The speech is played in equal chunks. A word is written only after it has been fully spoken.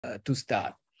to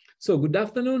start. So good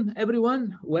afternoon,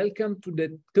 everyone. Welcome to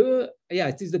the third,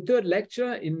 it is the third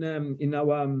lecture in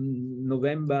our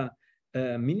November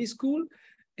mini school.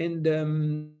 And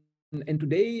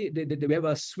today we have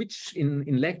a switch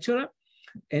in lecturer,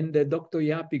 and Dr.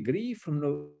 Japie Greeff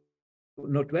from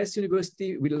Northwest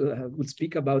University will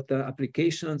speak about the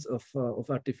applications of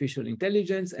artificial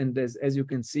intelligence. And as you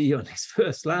can see on this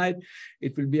first slide,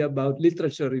 it will be about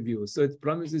literature review. So it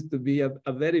promises to be a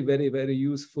very, very, very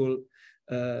useful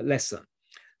lesson.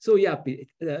 So Japie,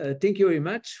 thank you very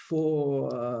much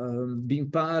for being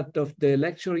part of the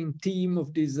lecturing team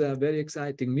of this very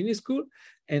exciting mini school.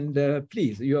 And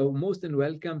please, you are most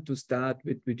welcome to start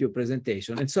with your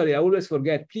presentation. And sorry, I always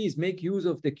forget, please make use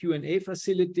of the Q&A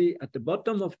facility at the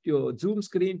bottom of your Zoom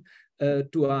screen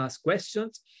to ask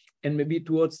questions. And maybe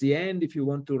towards the end, if you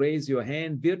want to raise your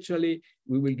hand virtually,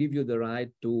 we will give you the right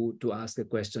to ask a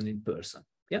question in person.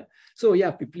 Yeah. So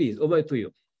Japie, please, over to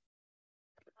you.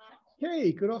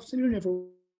 Hey, good afternoon,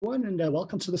 everyone, and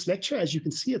welcome to this lecture. As you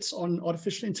can see, it's on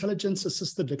artificial intelligence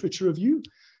assisted literature review.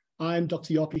 I'm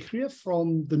Dr. Japie Greeff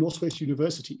from the Northwest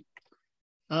University.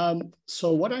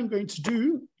 So what I'm going to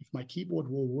do, if my keyboard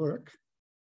will work,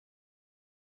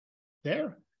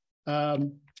 there,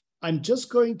 I'm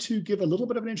just going to give a little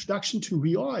bit of an introduction to who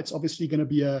we are. It's obviously going to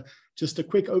be just a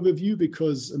quick overview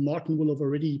because Martin will have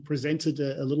already presented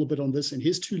a little bit on this in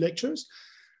his two lectures.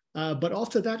 But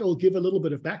after that, I'll give a little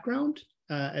bit of background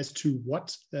as to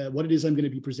what it is I'm going to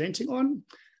be presenting on.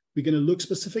 We're going to look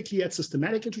specifically at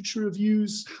systematic literature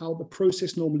reviews, how the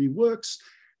process normally works,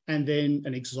 and then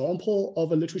an example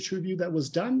of a literature review that was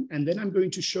done. And then I'm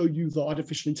going to show you the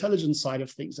artificial intelligence side of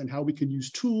things and how we can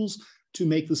use tools to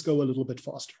make this go a little bit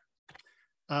faster.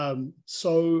 From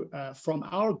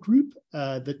our group,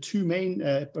 the two main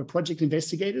project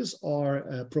investigators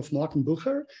are Prof Martin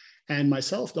Bucher and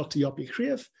myself, Dr. Japie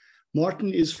Greeff.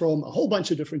 Martin is from a whole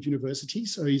bunch of different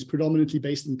universities, so he's predominantly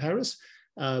based in Paris,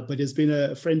 but has been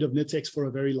a friend of NITheCS for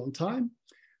a very long time.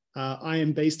 I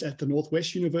am based at the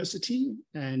Northwest University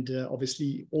and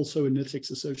obviously also a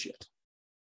NITheCS associate.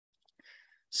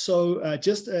 So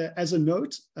just as a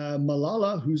note,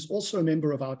 Malala, who's also a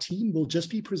member of our team, will just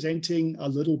be presenting a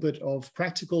little bit of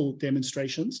practical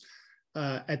demonstrations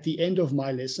at the end of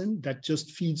my lesson that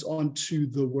just feeds on to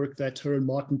the work that her and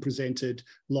Martin presented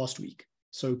last week.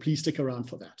 So please stick around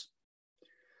for that.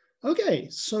 Okay,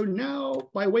 so now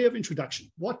by way of introduction,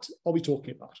 what are we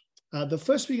talking about? The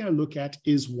first we're going to look at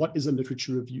is what is a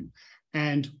literature review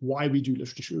and why we do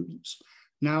literature reviews.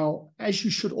 Now, as you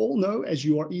should all know, as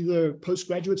you are either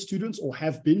postgraduate students or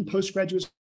have been postgraduate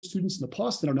students in the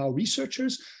past and are now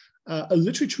researchers, a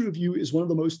literature review is one of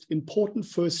the most important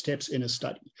first steps in a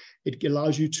study. It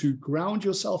allows you to ground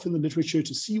yourself in the literature,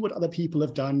 to see what other people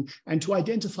have done, and to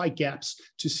identify gaps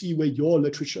to see where your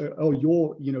literature or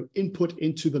your input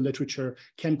into the literature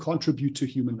can contribute to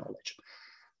human knowledge.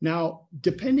 Now,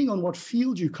 depending on what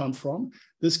field you come from,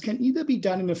 this can either be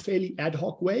done in a fairly ad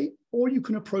hoc way, or you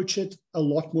can approach it a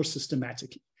lot more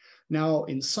systematically. Now,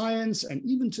 in science, and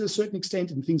even to a certain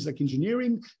extent in things like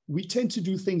engineering, we tend to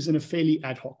do things in a fairly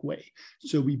ad hoc way.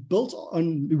 So we build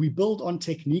on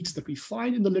techniques that we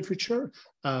find in the literature,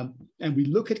 and we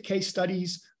look at case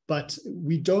studies, but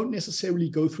we don't necessarily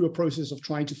go through a process of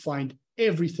trying to find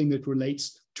everything that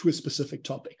relates to a specific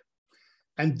topic.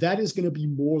 And that is going to be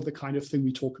more the kind of thing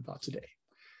we talk about today.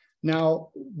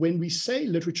 Now, when we say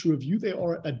literature review, there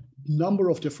are a number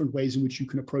of different ways in which you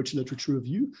can approach a literature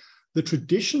review. The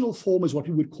traditional form is what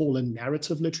we would call a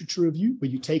narrative literature review, where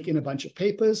you take in a bunch of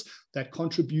papers that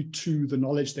contribute to the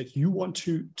knowledge that you want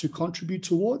to contribute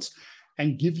towards,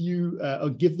 and give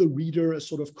the reader a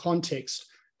sort of context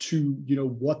to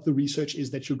what the research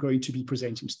is that you're going to be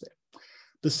presenting to them.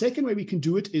 The second way we can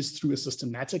do it is through a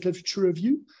systematic literature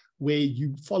review, where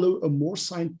you follow a more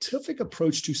scientific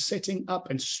approach to setting up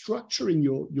and structuring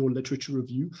your literature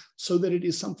review so that it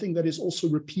is something that is also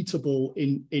repeatable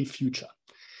in future.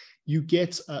 You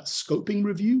get a scoping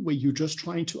review where you're just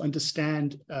trying to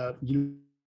understand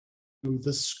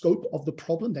the scope of the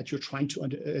problem that you're trying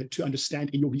to understand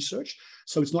in your research.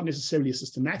 So it's not necessarily a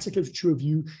systematic literature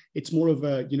review. It's more of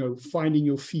a finding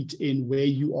your feet in where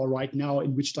you are right now,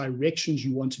 in which directions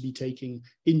you want to be taking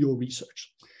in your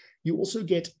research. You also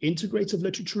get integrative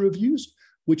literature reviews,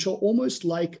 which are almost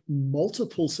like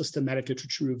multiple systematic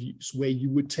literature reviews, where you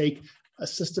would take a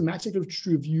systematic literature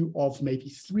review of maybe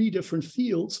 3 different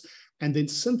fields and then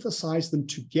synthesize them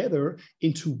together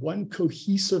into one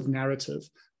cohesive narrative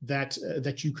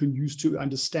that you can use to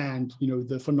understand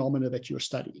the phenomena that you're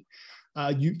studying.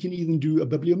 You can even do a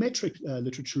bibliometric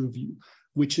literature review,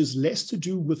 which is less to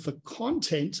do with the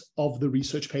content of the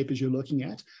research papers you're looking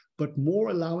at, but more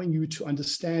allowing you to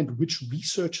understand which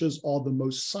researchers are the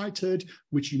most cited,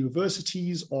 which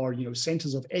universities are,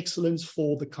 centers of excellence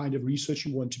for the kind of research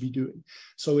you want to be doing.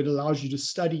 So it allows you to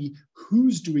study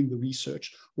who's doing the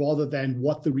research rather than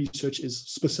what the research is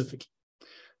specifically.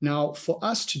 Now, for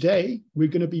us today, we're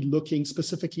going to be looking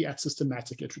specifically at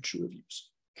systematic literature reviews.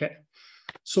 Okay,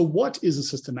 so what is a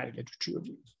systematic literature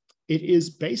review? It is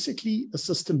basically a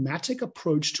systematic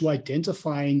approach to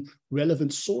identifying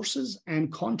relevant sources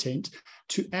and content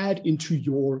to add into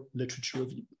your literature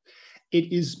review.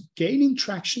 It is gaining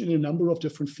traction in a number of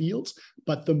different fields,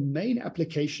 but the main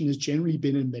application has generally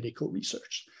been in medical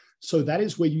research. So that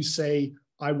is where you say,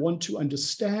 I want to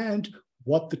understand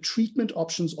what the treatment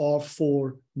options are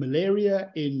for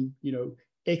malaria in,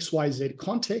 XYZ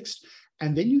context.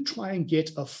 And then you try and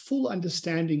get a full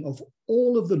understanding of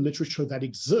all of the literature that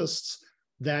exists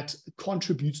that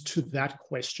contributes to that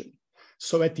question.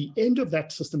 So at the end of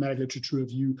that systematic literature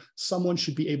review, someone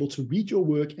should be able to read your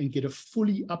work and get a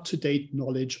fully up-to-date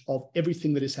knowledge of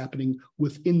everything that is happening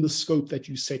within the scope that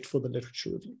you set for the literature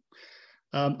review.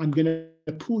 I'm going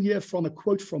to pull here from a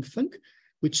quote from Fink,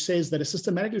 which says that a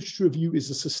systematic literature review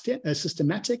is a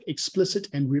systematic, explicit,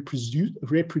 and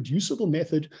reproducible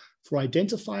method for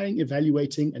identifying,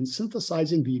 evaluating, and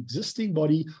synthesizing the existing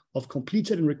body of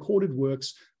completed and recorded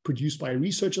works produced by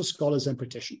researchers, scholars, and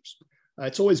practitioners.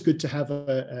 It's always good to have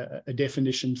a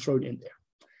definition thrown in there.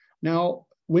 Now,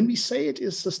 when we say it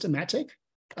is systematic,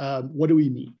 what do we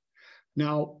mean?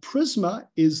 Now, PRISMA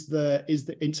is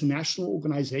the international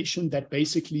organization that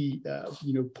basically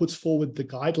puts forward the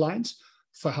guidelines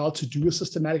for how to do a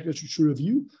systematic literature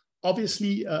review.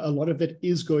 Obviously, a lot of it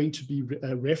is going to be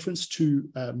reference to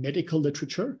medical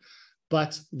literature,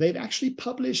 but they've actually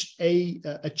published a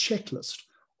checklist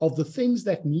of the things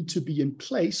that need to be in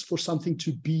place for something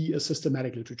to be a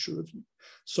systematic literature review.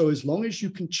 So as long as you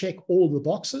can check all the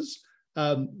boxes,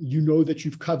 you know that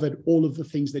you've covered all of the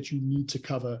things that you need to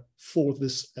cover for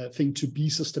this thing to be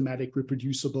systematic,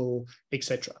 reproducible,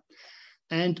 etc.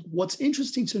 And what's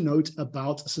interesting to note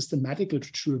about a systematic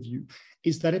literature review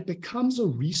is that it becomes a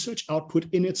research output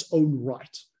in its own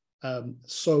right.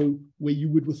 So where you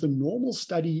would, with a normal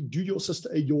study, do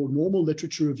your normal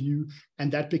literature review, and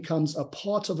that becomes a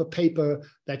part of a paper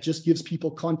that just gives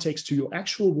people context to your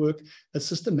actual work, a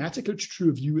systematic literature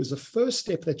review is a first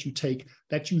step that you take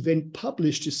that you then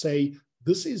publish to say,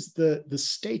 this is the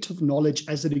state of knowledge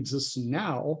as it exists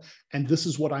now, and this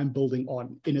is what I'm building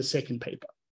on in a second paper.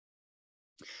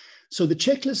 So the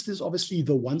checklist is obviously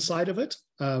the one side of it.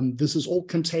 This is all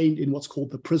contained in what's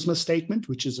called the PRISMA statement,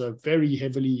 which is a very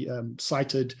heavily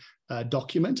cited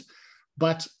document.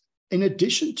 But in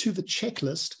addition to the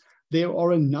checklist, there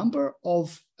are a number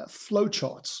of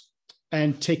flowcharts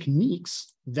and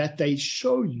techniques that they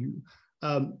show you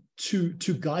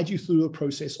to guide you through the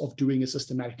process of doing a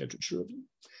systematic literature review.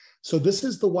 So this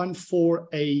is the one for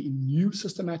a new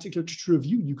systematic literature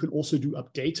review. You can also do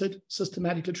updated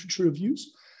systematic literature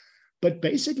reviews. But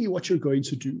basically what you're going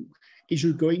to do is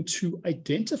you're going to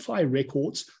identify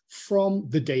records from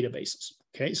the databases.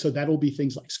 Okay, so that'll be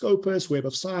things like Scopus, Web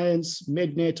of Science,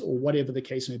 MedNet, or whatever the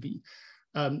case may be.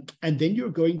 And then you're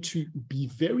going to be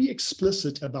very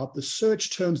explicit about the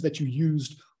search terms that you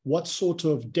used, what sort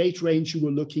of date range you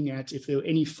were looking at, if there are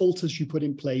any filters you put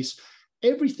in place,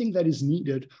 everything that is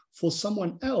needed for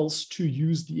someone else to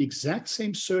use the exact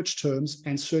same search terms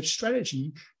and search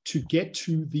strategy to get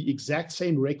to the exact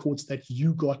same records that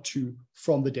you got to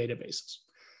from the databases.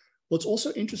 What's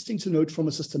also interesting to note from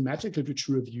a systematic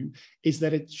literature review is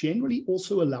that it generally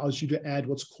also allows you to add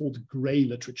what's called gray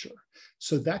literature.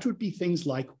 So that would be things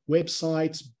like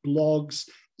websites, blogs,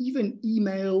 even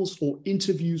emails or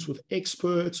interviews with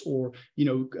experts, or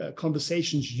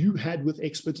conversations you had with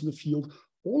experts in the field.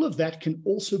 All of that can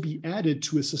also be added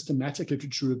to a systematic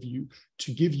literature review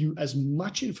to give you as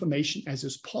much information as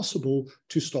is possible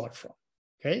to start from.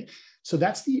 Okay, so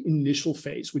that's the initial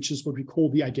phase, which is what we call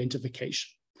the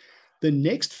identification. The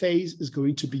next phase is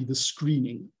going to be the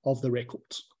screening of the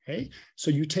records. Okay, so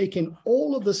you take in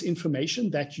all of this information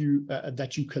that you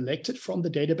collected from the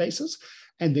databases,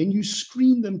 and then you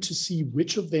screen them to see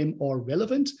which of them are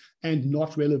relevant and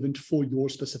not relevant for your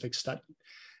specific study.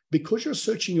 Because you're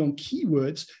searching on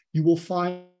keywords, you will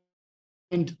find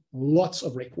lots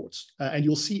of records, and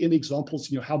you'll see in examples,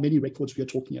 how many records we are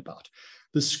talking about.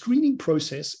 The screening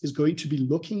process is going to be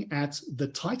looking at the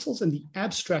titles and the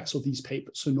abstracts of these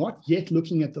papers. So not yet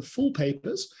looking at the full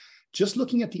papers, just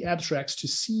looking at the abstracts to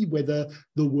see whether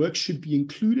the work should be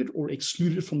included or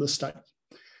excluded from the study.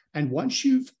 And once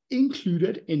you've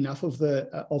included enough of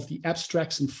the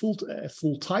abstracts and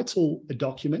full title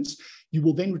documents, you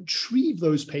will then retrieve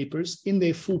those papers in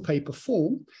their full paper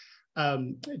form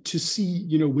to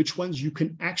see, which ones you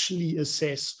can actually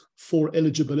assess for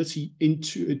eligibility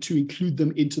to include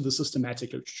them into the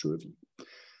systematic literature review.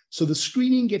 So the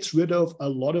screening gets rid of a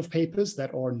lot of papers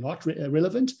that are not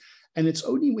relevant. And it's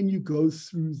only when you go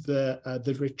through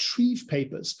the retrieve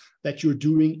papers that you're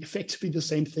doing effectively the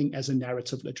same thing as a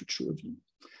narrative literature review.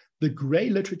 The gray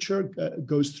literature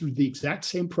goes through the exact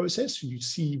same process. You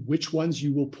see which ones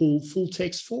you will pull full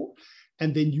text for,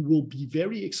 and then you will be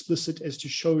very explicit as to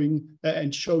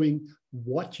showing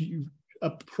what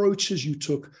approaches you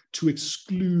took to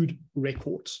exclude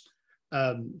records.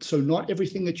 So not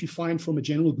everything that you find from a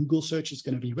general Google search is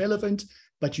going to be relevant,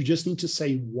 but you just need to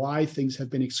say why things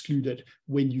have been excluded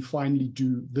when you finally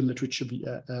do the literature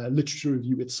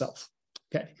review itself.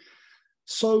 Okay.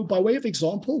 So by way of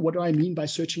example, what do I mean by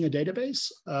searching a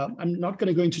database? I'm not going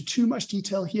to go into too much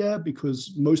detail here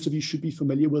because most of you should be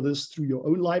familiar with this through your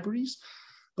own libraries.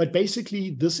 But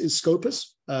basically, this is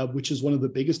Scopus, which is one of the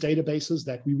biggest databases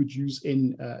that we would use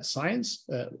in science.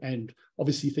 And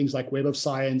obviously, things like Web of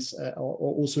Science are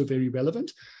also very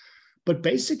relevant. But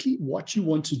basically, what you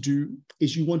want to do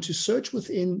is you want to search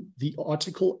within the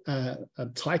article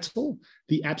title,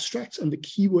 the abstracts, and the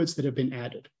keywords that have been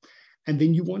added. And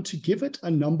then you want to give it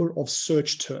a number of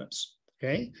search terms,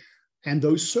 okay? And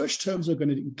those search terms are going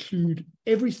to include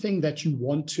everything that you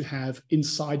want to have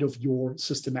inside of your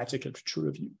systematic literature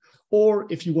review. Or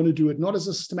if you want to do it not as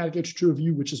a systematic literature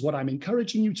review, which is what I'm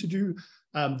encouraging you to do,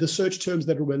 the search terms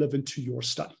that are relevant to your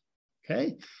study,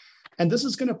 okay? And this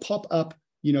is going to pop up,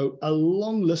 a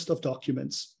long list of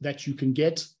documents that you can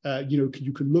get, you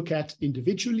can look at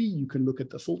individually, you can look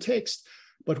at the full text.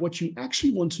 But what you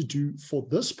actually want to do for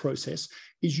this process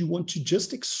is you want to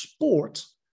just export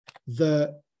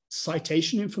the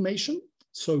citation information.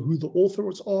 So who the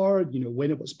authors are,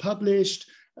 when it was published,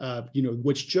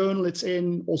 which journal it's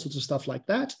in, all sorts of stuff like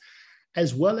that,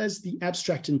 as well as the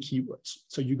abstract and keywords.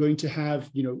 So you're going to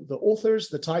have, the authors,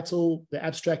 the title, the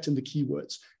abstract, and the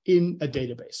keywords in a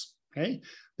database, okay?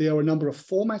 There are a number of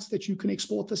formats that you can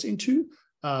export this into.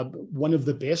 One of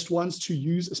the best ones to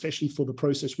use, especially for the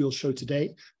process we'll show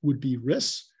today, would be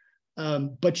RIS.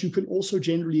 But you can also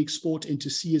generally export into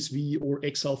CSV or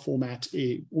Excel format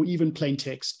or even plain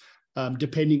text,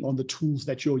 depending on the tools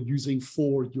that you're using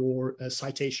for your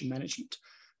citation management.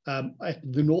 At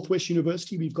the Northwest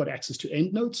University, we've got access to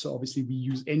EndNote. So obviously we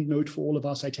use EndNote for all of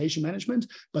our citation management,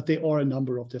 but there are a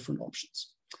number of different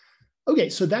options. Okay,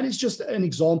 so that is just an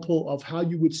example of how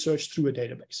you would search through a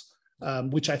database.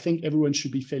 Which I think everyone should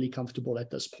be fairly comfortable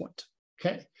at this point.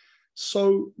 Okay,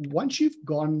 so once you've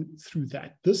gone through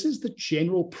that, this is the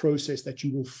general process that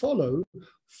you will follow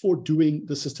for doing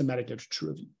the systematic literature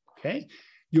review. Okay,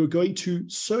 you're going to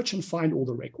search and find all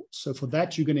the records. So for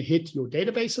that, you're going to hit your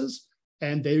databases,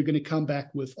 and they're going to come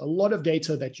back with a lot of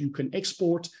data that you can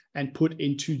export and put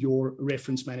into your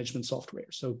reference management software.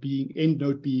 So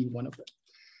EndNote being one of them.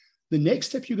 The next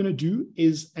step you're going to do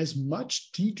is as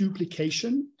much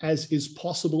deduplication as is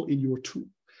possible in your tool.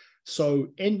 So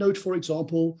EndNote, for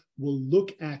example, will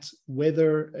look at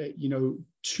whether,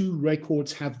 two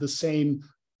records have the same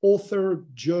author,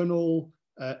 journal,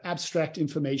 abstract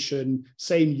information,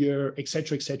 same year, et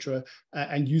cetera,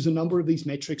 and use a number of these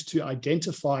metrics to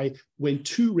identify when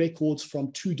two records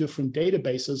from two different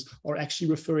databases are actually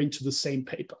referring to the same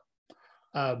paper.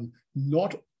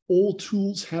 Not all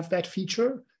tools have that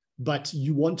feature, but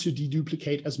you want to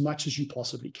deduplicate as much as you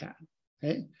possibly can,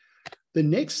 okay? The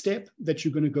next step that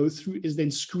you're going to go through is then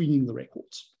screening the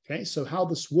records, okay? So how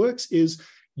this works is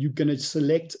you're going to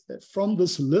select from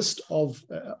this list of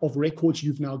records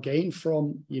you've now gained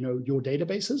from, your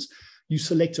databases. You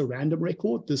select a random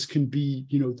record. This can be,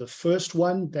 the first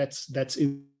one that's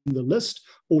in the list,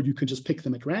 or you can just pick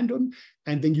them at random.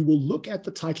 And then you will look at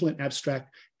the title and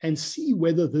abstract and see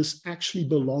whether this actually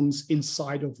belongs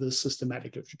inside of the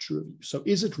systematic literature review. So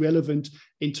is it relevant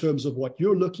in terms of what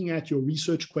you're looking at, your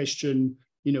research question?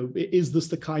 Is this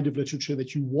the kind of literature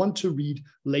that you want to read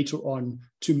later on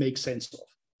to make sense of?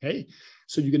 Okay,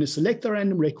 so you're going to select the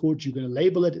random record, you're going to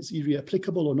label it as either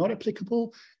applicable or not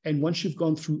applicable. And once you've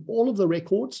gone through all of the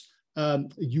records,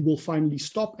 you will finally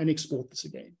stop and export this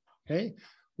again. Okay,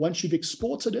 once you've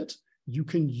exported it, you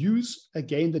can use,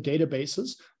 again, the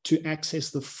databases to access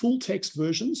the full text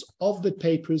versions of the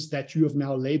papers that you have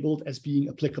now labeled as being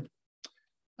applicable.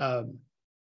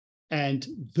 And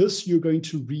this you're going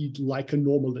to read like a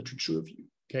normal literature review.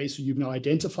 Okay, so you've now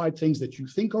identified things that you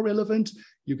think are relevant.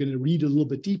 You're going to read a little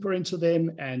bit deeper into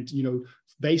them and,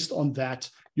 based on that,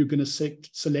 you're going to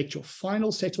select your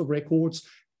final set of records,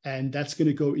 and that's going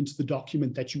to go into the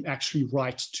document that you actually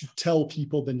write to tell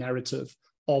people the narrative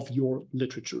of your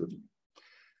literature review.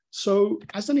 So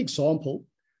as an example,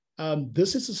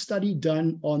 this is a study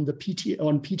done on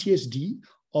PTSD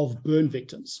of burn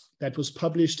victims that was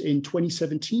published in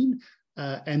 2017,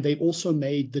 and they've also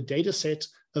made the data set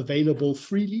available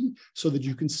freely so that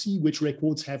you can see which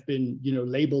records have been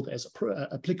labeled as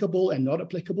applicable and not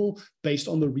applicable based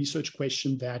on the research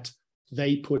question that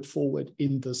they put forward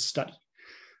in the study.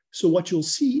 So what you'll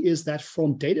see is that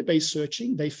from database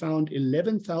searching, they found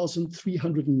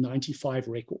 11,395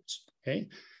 records. Okay.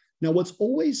 Now, what's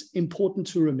always important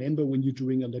to remember when you're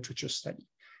doing a literature study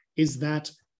is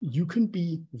that you can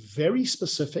be very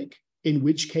specific, in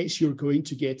which case you're going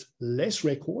to get less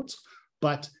records,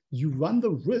 but you run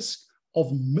the risk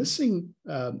of missing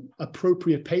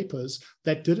appropriate papers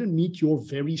that didn't meet your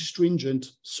very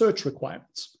stringent search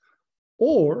requirements.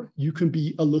 Or you can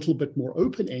be a little bit more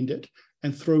open-ended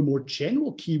and throw more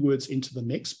general keywords into the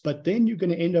mix, but then you're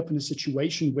going to end up in a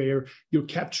situation where you're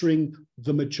capturing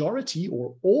the majority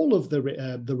or all of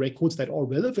the records that are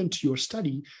relevant to your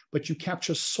study, but you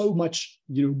capture so much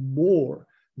more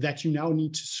that you now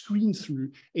need to screen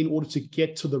through in order to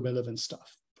get to the relevant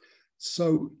stuff.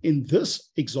 So in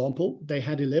this example, they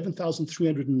had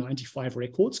 11,395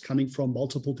 records coming from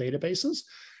multiple databases,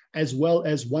 as well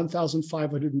as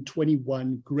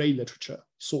 1,521 gray literature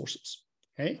sources.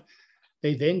 Okay.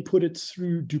 They then put it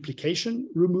through duplication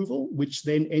removal, which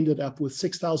then ended up with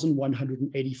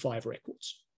 6,185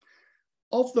 records.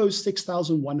 Of those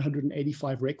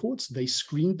 6,185 records, they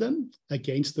screened them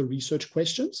against the research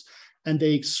questions, and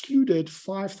they excluded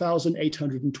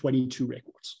 5,822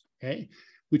 records, okay?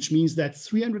 Which means that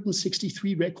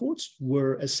 363 records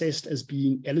were assessed as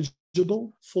being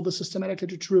eligible for the systematic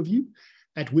literature review,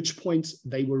 at which point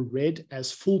they were read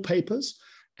as full papers,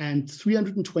 and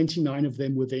 329 of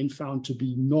them were then found to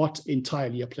be not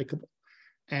entirely applicable.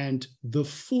 And the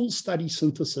full study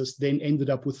synthesis then ended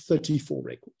up with 34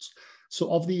 records. So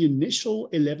of the initial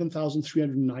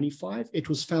 11,395, it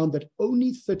was found that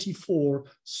only 34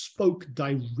 spoke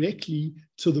directly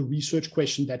to the research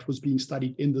question that was being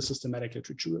studied in the systematic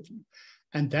literature review.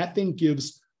 And that then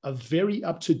gives a very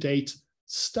up-to-date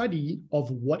study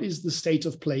of what is the state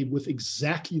of play with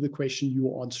exactly the question you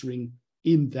are answering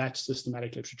in that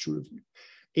systematic literature review.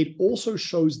 It also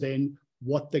shows then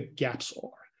what the gaps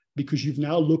are, because you've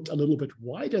now looked a little bit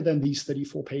wider than these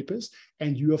 34 papers,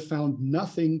 and you have found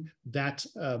nothing that,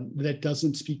 that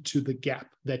doesn't speak to the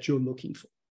gap that you're looking for,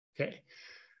 okay?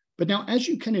 But now, as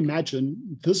you can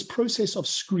imagine, this process of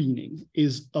screening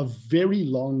is a very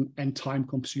long and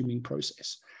time-consuming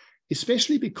process,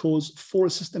 especially because for a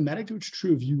systematic literature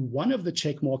review, one of the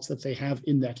check marks that they have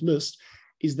in that list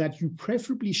is that you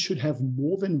preferably should have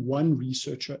more than one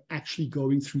researcher actually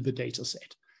going through the data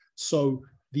set. So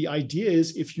the idea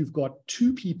is if you've got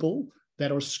two people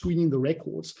that are screening the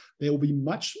records, they will be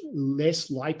much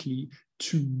less likely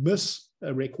to miss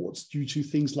records due to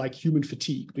things like human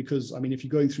fatigue. Because, I mean, if you're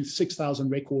going through 6,000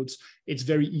 records, it's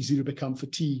very easy to become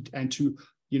fatigued and to,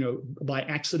 by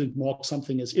accident mark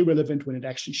something as irrelevant when it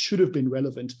actually should have been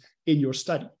relevant in your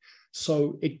study.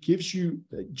 So it gives you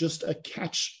just a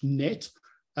catch net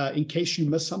in case you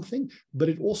miss something, but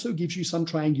it also gives you some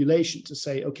triangulation to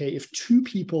say, okay, if two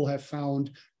people have found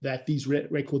that these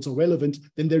records are relevant,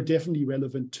 then they're definitely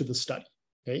relevant to the study,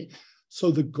 okay?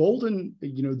 So the golden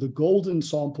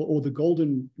sample or the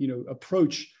golden,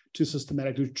 approach to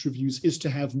systematic literature reviews is to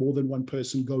have more than one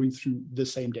person going through the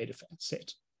same data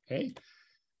set, okay?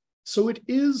 So it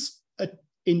is an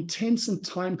intense and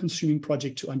time-consuming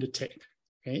project to undertake,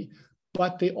 okay?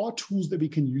 But there are tools that we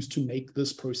can use to make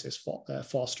this process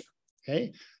faster,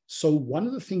 okay? So one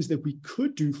of the things that we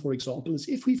could do, for example, is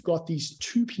if we've got these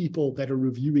two people that are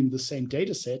reviewing the same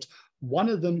data set, one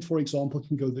of them, for example,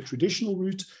 can go the traditional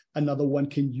route, another one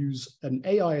can use an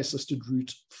AI-assisted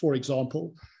route, for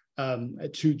example,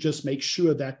 to just make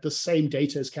sure that the same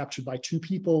data is captured by two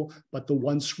people, but the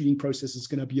one screening process is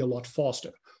going to be a lot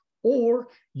faster. Or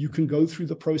you can go through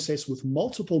the process with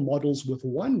multiple models with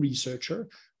one researcher,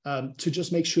 to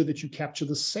just make sure that you capture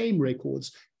the same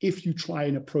records if you try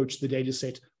and approach the data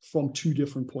set from two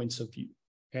different points of view,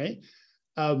 okay?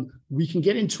 We can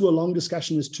get into a long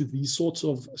discussion as to these sorts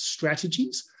of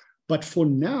strategies, but for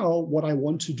now, what I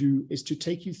want to do is to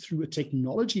take you through a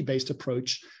technology-based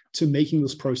approach to making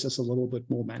this process a little bit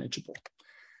more manageable.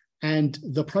 And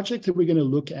the project that we're going to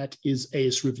look at is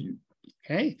AS Review,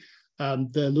 okay?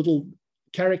 The little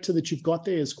character that you've got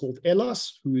there is called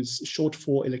ELAS, who is short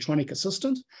for electronic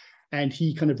assistant, and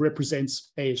he kind of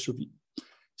represents AS Review.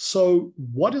 So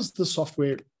what does the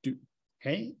software do?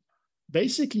 okay?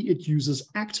 Basically, it uses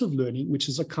active learning, which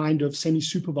is a kind of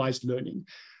semi-supervised learning,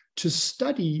 to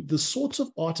study the sorts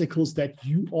of articles that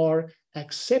you are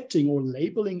accepting or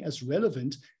labeling as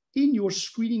relevant in your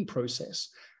screening process,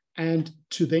 and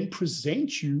to then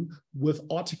present you with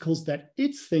articles that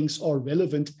it thinks are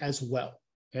relevant as well,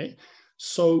 okay?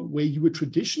 So where you were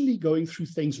traditionally going through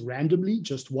things randomly,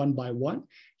 just one by one,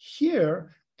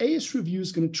 here, AS Review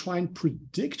is going to try and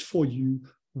predict for you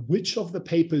which of the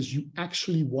papers you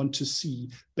actually want to see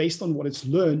based on what it's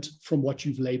learned from what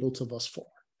you've labeled to thus far.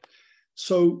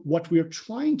 So what we're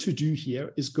trying to do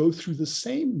here is go through the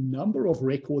same number of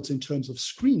records in terms of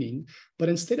screening, but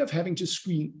instead of having to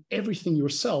screen everything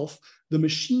yourself, the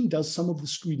machine does some of the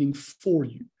screening for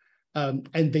you,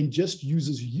 and then just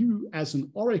uses you as an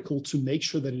oracle to make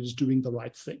sure that it is doing the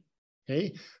right thing.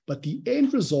 Okay? But the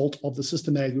end result of the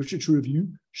systematic literature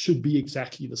review should be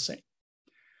exactly the same.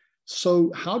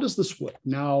 So how does this work?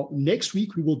 Now, next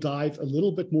week, we will dive a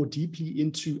little bit more deeply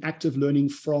into active learning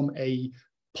from a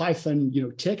Python,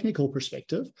 technical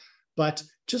perspective, but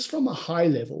just from a high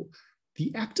level,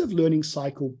 the active learning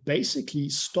cycle basically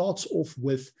starts off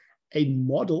with a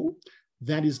model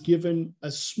that is given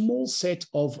a small set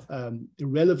of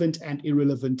relevant and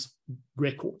irrelevant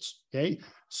records, okay?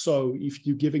 So if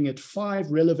you're giving it 5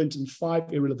 relevant and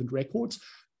 5 irrelevant records,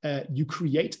 you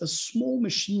create a small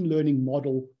machine learning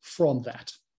model from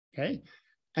that, okay?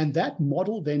 And that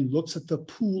model then looks at the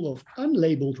pool of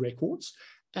unlabeled records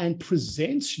and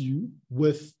presents you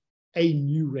with a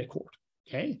new record,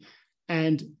 okay?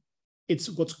 And it's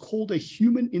what's called a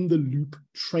human-in-the-loop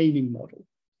training model,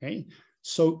 okay?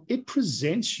 So it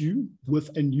presents you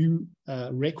with a new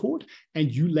record, and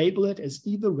you label it as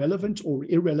either relevant or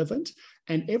irrelevant,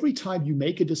 and every time you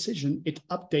make a decision, it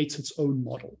updates its own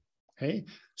model, okay?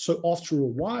 So after a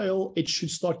while, it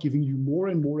should start giving you more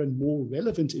and more and more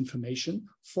relevant information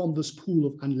from this pool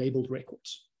of unlabeled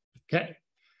records, okay?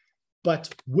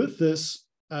 But with this,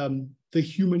 the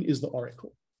human is the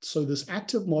oracle. So this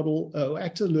active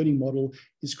learning model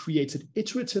is created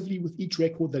iteratively with each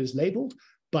record that is labeled.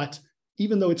 But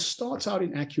even though it starts out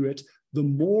inaccurate, the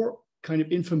more kind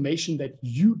of information that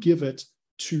you give it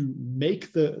to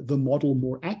make the model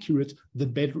more accurate, the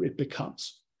better it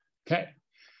becomes. Okay.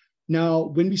 Now,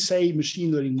 when we say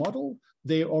machine learning model,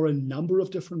 there are a number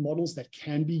of different models that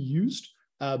can be used.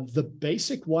 The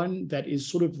basic one that is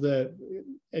sort of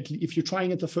if you're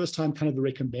trying it the first time, kind of the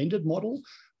recommended model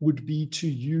would be to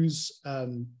use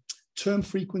term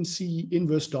frequency,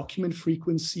 inverse document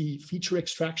frequency, feature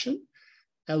extraction,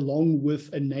 along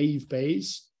with a naive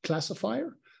Bayes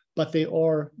classifier. But there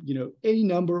are, any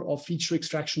number of feature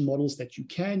extraction models that you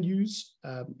can use,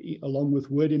 along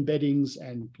with word embeddings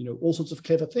and, all sorts of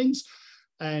clever things.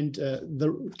 And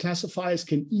the classifiers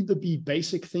can either be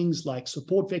basic things like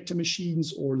support vector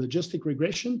machines or logistic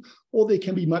regression, or they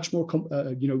can be much more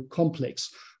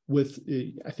complex with,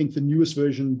 I think the newest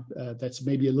version that's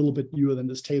maybe a little bit newer than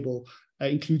this table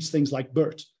includes things like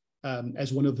BERT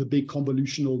as one of the big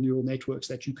convolutional neural networks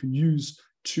that you can use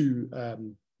to,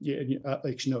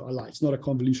 actually, no, I lie. It's not a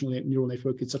convolutional neural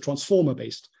network. It's a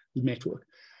transformer-based network.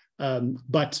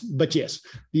 But yes,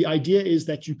 the idea is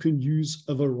that you can use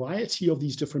a variety of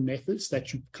these different methods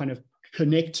that you kind of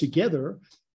connect together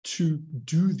to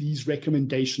do these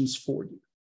recommendations for you.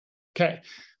 Okay,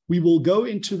 we will go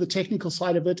into the technical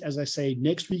side of it, as I say,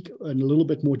 next week in a little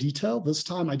bit more detail. This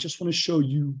time, I just want to show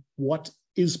you what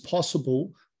is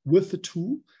possible with the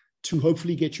tool to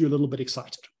hopefully get you a little bit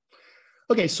excited.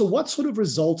 Okay, so what sort of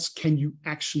results can you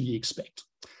actually expect?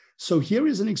 So here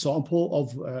is an example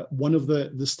of one of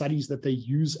the studies that they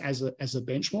use as a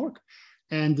benchmark.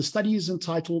 And the study is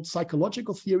entitled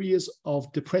Psychological Theories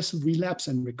of Depressive Relapse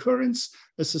and Recurrence,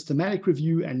 a Systematic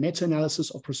Review and Meta-Analysis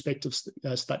of Prospective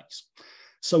Studies.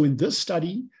 So in this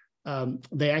study,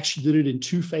 they actually did it in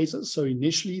 2 phases. So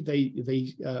initially,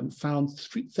 they found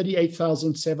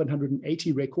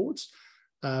 38,780 records.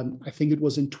 I think it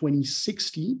was in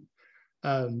 2016.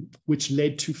 Which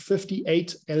led to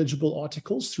 58 eligible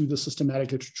articles through the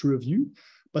systematic literature review.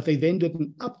 But they then did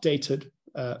an updated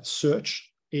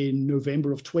search in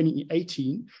November of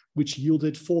 2018, which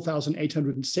yielded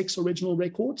 4,806 original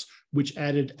records, which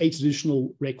added 8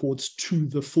 additional records to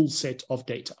the full set of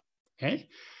data. Okay?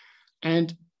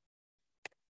 And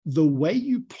the way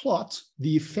you plot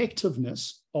the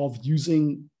effectiveness of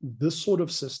using this sort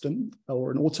of system or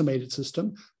an automated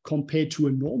system compared to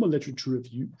a normal literature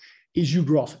review is you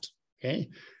graph it, okay?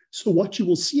 So what you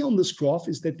will see on this graph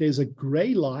is that there's a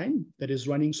gray line that is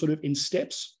running sort of in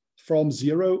steps from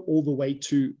 0 all the way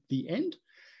to the end.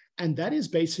 And that is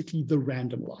basically the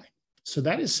random line. So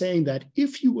that is saying that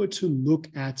if you were to look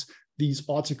at these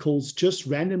articles, just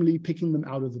randomly picking them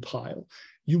out of the pile,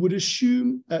 you would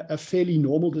assume a fairly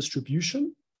normal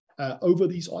distribution over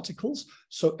these articles.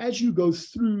 So as you go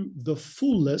through the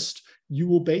full list, you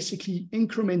will basically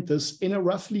increment this in a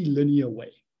roughly linear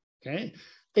way, okay?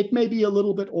 It may be a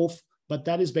little bit off, but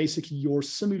that is basically your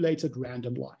simulated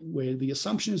random line, where the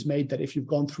assumption is made that if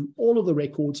you've gone through all of the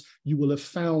records, you will have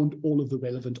found all of the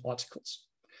relevant articles.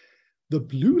 The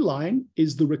blue line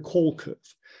is the recall curve.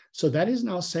 So that is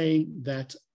now saying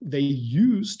that they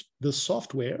used the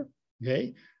software,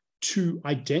 okay, to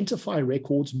identify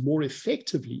records more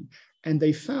effectively. And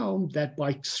they found that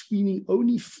by screening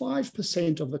only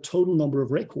 5% of the total number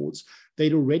of records,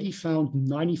 they'd already found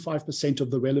 95% of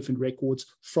the relevant records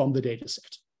from the data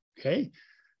set, okay?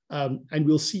 And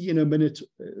we'll see in a minute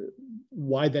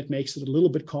why that makes it a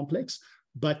little bit complex,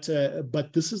 but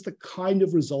this is the kind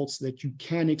of results that you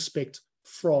can expect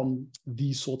from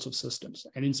these sorts of systems.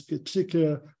 And in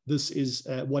particular, this is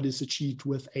what is achieved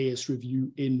with AS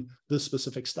review in this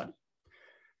specific study.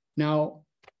 Now,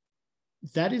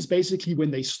 that is basically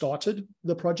when they started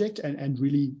the project and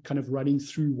really kind of running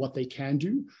through what they can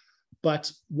do.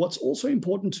 But what's also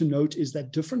important to note is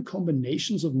that different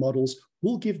combinations of models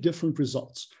will give different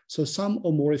results. So some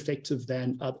are more effective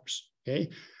than others, okay?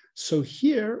 So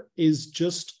here is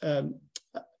just an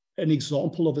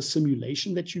example of a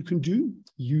simulation that you can do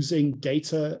using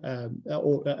data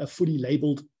or a fully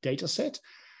labeled data set.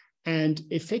 And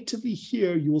effectively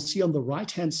here, you will see on the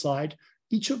right-hand side,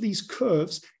 each of these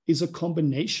curves is a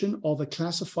combination of a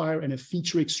classifier and a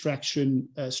feature extraction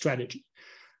strategy.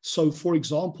 So for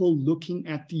example, looking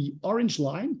at the orange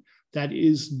line, that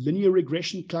is linear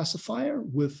regression classifier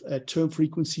with a term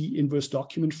frequency, inverse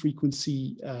document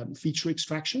frequency feature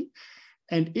extraction.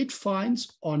 And it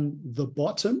finds on the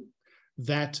bottom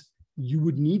that you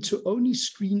would need to only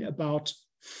screen about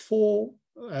 4%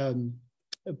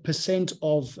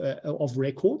 of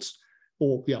records,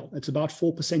 or yeah, it's about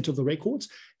 4% of the records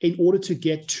in order to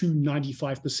get to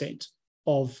 95%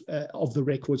 of the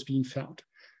records being found.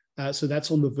 So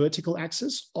that's on the vertical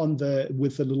axis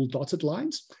with the little dotted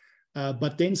lines.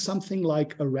 But then something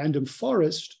like a random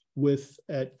forest with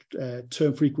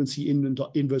term frequency,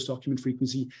 inverse document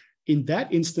frequency, in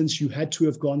that instance, you had to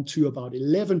have gone to about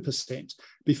 11%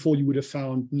 before you would have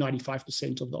found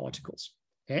 95% of the articles,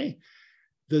 okay?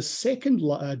 The second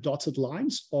dotted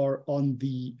lines are on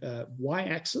the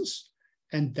y-axis,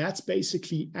 and that's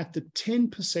basically at the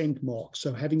 10% mark.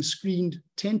 So having screened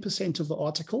 10% of the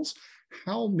articles,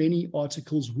 how many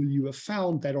articles will you have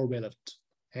found that are relevant,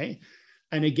 okay?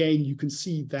 And again, you can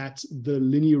see that the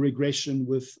linear regression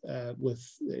with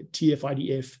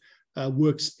TF-IDF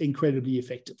works incredibly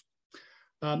effective.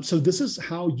 So this is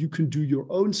how you can do your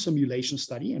own simulation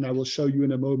study, and I will show you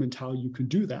in a moment how you can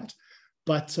do that.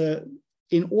 But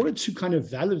in order to kind of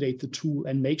validate the tool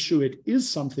and make sure it is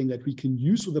something that we can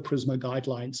use with the PRISMA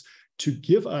guidelines to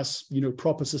give us,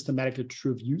 proper systematic literature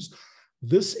reviews,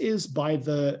 this is by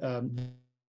the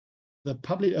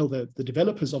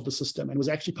developers of the system, and was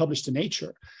actually published in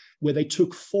Nature, where they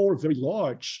took 4 very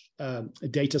large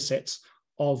data sets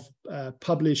of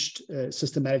published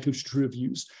systematic literature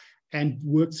reviews and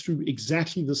worked through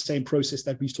exactly the same process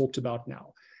that we talked about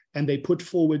now. And they put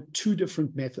forward 2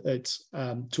 different methods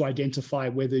to identify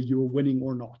whether you're winning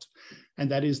or not. And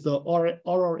that is the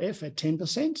RRF at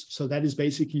 10%. So that is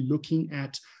basically looking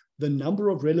at the number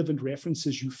of relevant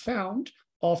references you found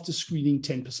after screening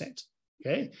 10%,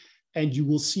 okay? And you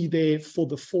will see there for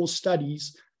the 4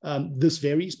 studies, this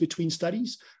varies between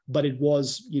studies, but it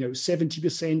was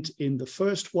 70% in the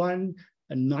first one,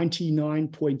 a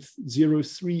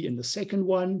 99.03 in the second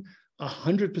one,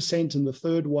 100% in the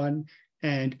third one,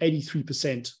 and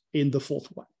 83% in the fourth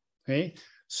one, okay?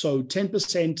 So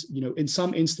 10%, in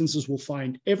some instances will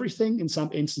find everything, in some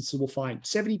instances will find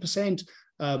 70%.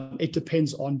 It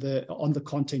depends on the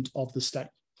content of the study.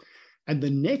 And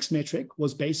the next metric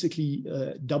was basically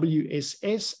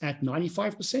WSS at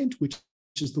 95%, which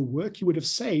is the work you would have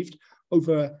saved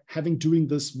over doing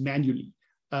this manually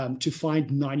to find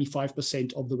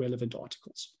 95% of the relevant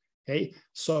articles, okay?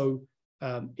 So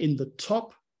in the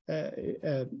top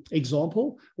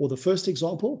example, or the first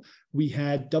example, we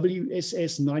had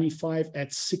WSS 95 at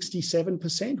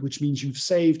 67%, which means you've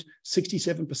saved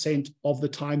 67% of the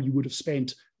time you would have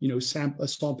spent,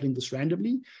 sampling this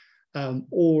randomly.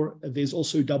 Or there's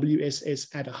also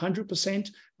WSS at 100%,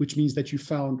 which means that you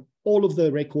found all of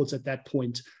the records at that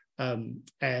point,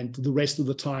 and the rest of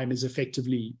the time is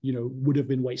effectively, would have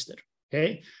been wasted,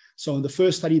 okay? So in the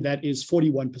first study, that is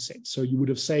 41%. So you would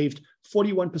have saved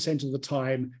 41% of the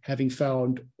time having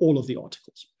found all of the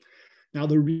articles. Now,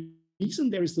 the reason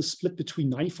there is the split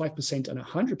between 95% and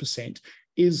 100%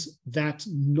 is that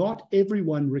not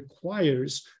everyone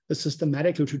requires a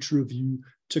systematic literature review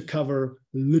to cover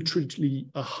literally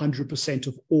 100%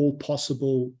 of all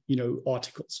possible,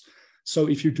 articles. So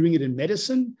if you're doing it in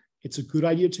medicine, it's a good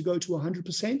idea to go to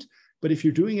 100%. But if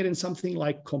you're doing it in something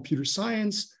like computer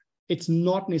science, it's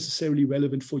not necessarily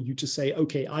relevant for you to say,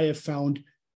 okay, I have found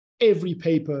every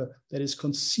paper that is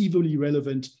conceivably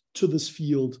relevant to this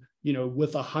field,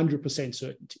 with 100%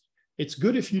 certainty. It's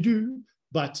good if you do,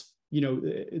 but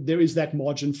there is that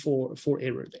margin for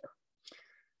error there.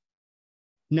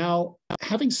 Now,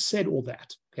 having said all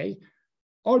that, okay,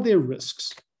 are there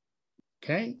risks?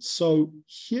 Okay, so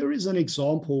here is an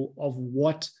example of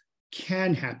what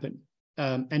can happen.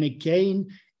 And again,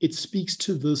 it speaks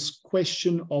to this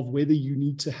question of whether you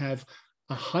need to have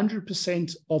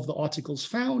 100% of the articles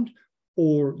found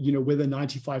or, whether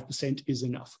 95% is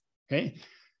enough, okay?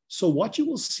 So what you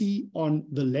will see on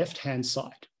the left-hand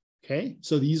side, okay?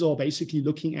 So these are basically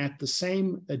looking at the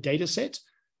same data set,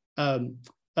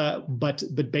 but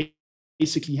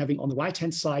basically having on the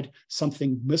right-hand side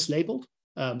something mislabeled.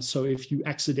 So if you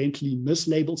accidentally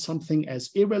mislabel something as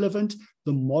irrelevant,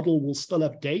 the model will still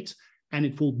update and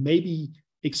it will maybe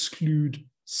exclude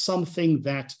something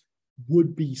that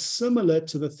would be similar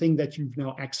to the thing that you've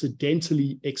now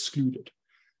accidentally excluded.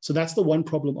 So that's the one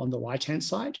problem on the right-hand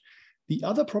side. The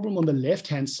other problem on the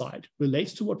left-hand side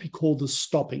relates to what we call the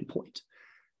stopping point,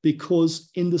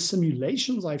 because in the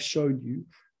simulations I've shown you,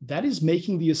 that is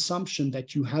making the assumption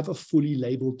that you have a fully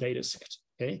labeled data set,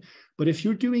 okay? But if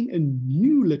you're doing a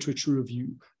new literature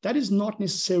review, that is not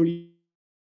necessarily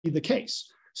the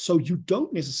case. So you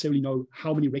don't necessarily know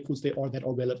how many records there are that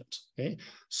are relevant, okay?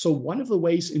 So one of the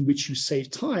ways in which you save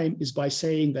time is by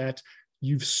saying that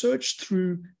you've searched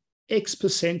through X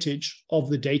percentage of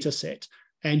the data set,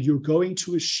 and you're going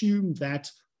to assume that,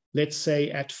 let's say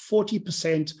at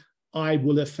 40%, I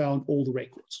will have found all the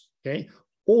records, okay?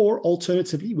 Or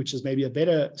alternatively, which is maybe a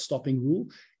better stopping rule,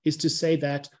 is to say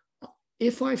that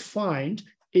if I find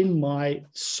in my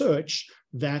search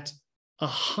that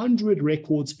 100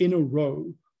 records in a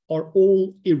row are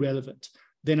all irrelevant,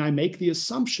 then I make the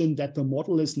assumption that the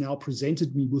model has now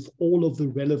presented me with all of the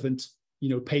relevant,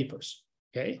 papers,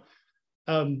 okay?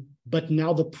 But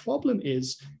now the problem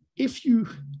is, if you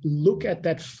look at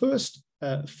that first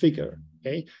figure,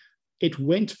 okay, it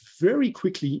went very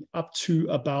quickly up to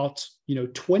about,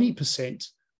 20%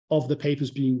 of the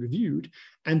papers being reviewed.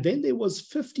 And then there was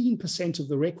 15% of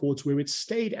the records where it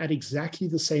stayed at exactly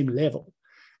the same level.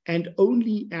 And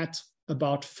only at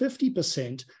about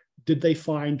 50% did they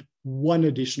find one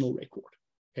additional record,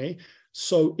 okay?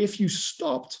 So if you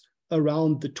stopped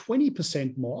around the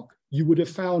 20% mark, you would have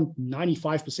found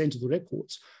 95% of the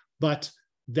records. But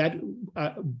that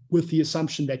with the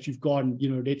assumption that you've gone,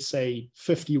 let's say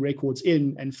 50 records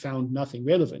in and found nothing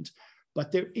relevant.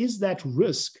 But there is that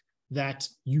risk that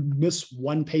you miss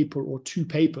one paper or two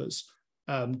papers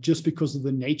just because of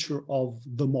the nature of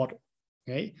the model,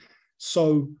 okay?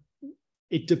 So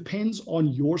it depends on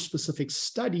your specific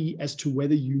study as to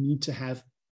whether you need to have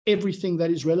everything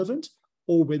that is relevant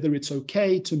or whether it's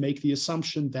okay to make the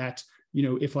assumption that,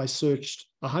 if I searched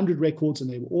 100 records and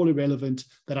they were all irrelevant,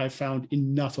 that I found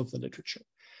enough of the literature.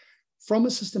 From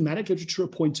a systematic literature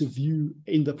point of view,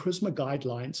 in the PRISMA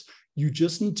guidelines, you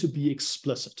just need to be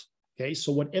explicit, okay?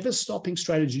 So whatever stopping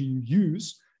strategy you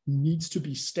use needs to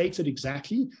be stated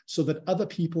exactly so that other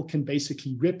people can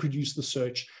basically reproduce the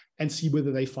search and see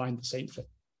whether they find the same thing.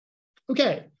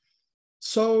 Okay,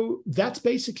 so that's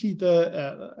basically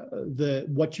the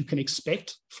what you can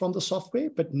expect from the software,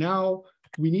 but now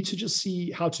we need to just see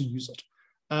how to use it.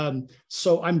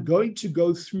 So I'm going to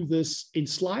go through this in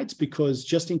slides because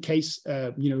just in case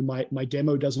my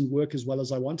demo doesn't work as well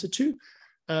as I wanted to.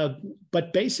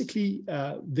 But basically,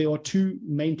 there are two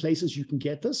main places you can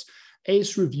get this.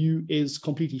 AS Review is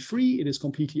completely free, it is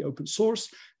completely open source,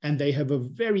 and they have a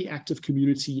very active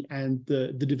community, and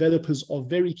the developers are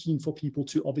very keen for people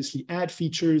to obviously add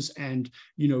features and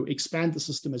expand the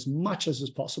system as much as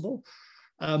is possible.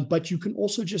 But you can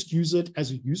also just use it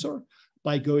as a user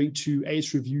by going to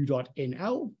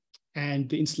asreview.nl, and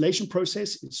the installation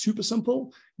process is super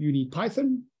simple. You need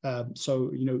Python, so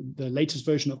the latest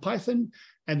version of Python,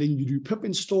 and then you do pip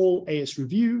install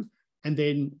asreview, and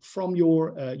then from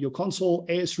your console,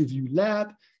 asreview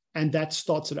lab, and that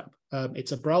starts it up.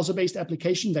 It's a browser-based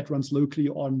application that runs locally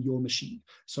on your machine.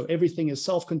 So everything is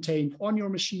self-contained on your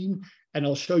machine, and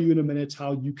I'll show you in a minute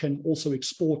how you can also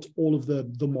export all of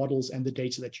the models and the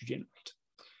data that you generate.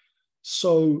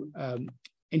 So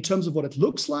in terms of what it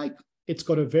looks like, it's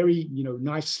got a very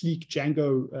nice, sleek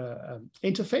Django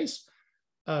interface.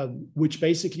 which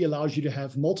basically allows you to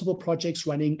have multiple projects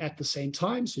running at the same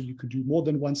time. So you could do more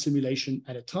than one simulation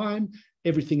at a time.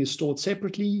 Everything is stored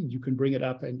separately. You can bring it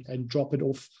up and drop it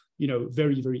off,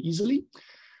 very, very easily.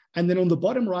 And then on the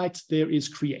bottom right, there is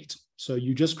create. So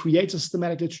you just create a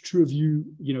systematic literature review,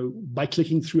 by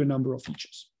clicking through a number of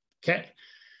features. Okay.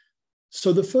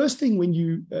 So the first thing when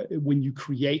you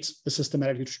create a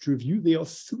systematic literature review, there are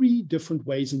 3 different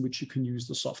ways in which you can use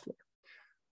the software.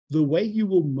 The way you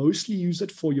will mostly use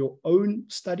it for your own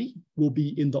study will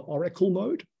be in the Oracle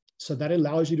mode. So that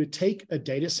allows you to take a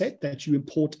data set that you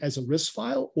import as a RIS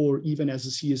file or even as a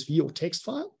CSV or text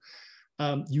file.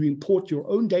 You import your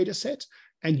own data set,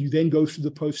 and you then go through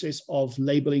the process of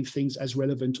labeling things as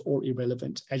relevant or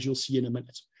irrelevant, as you'll see in a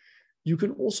minute. You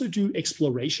can also do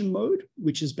exploration mode,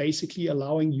 which is basically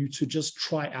allowing you to just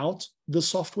try out the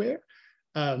software.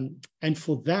 And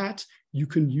for that, you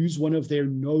can use one of their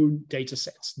known data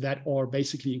sets that are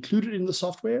basically included in the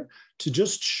software to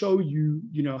just show you,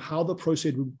 how the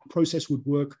process would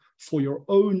work for your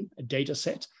own data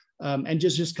set, and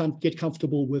just get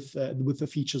comfortable with the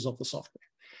features of the software.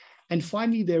 And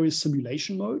finally, there is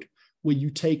simulation mode, where you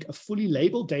take a fully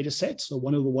labeled data set, so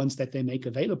one of the ones that they make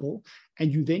available,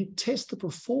 and you then test the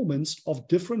performance of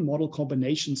different model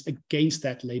combinations against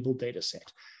that labeled data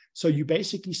set. So you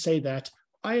basically say that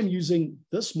I am using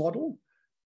this model.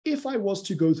 If I was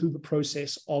to go through the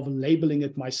process of labeling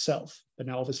it myself, but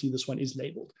now obviously this one is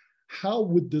labeled, how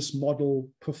would this model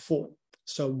perform?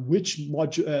 So which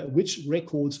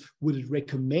records would it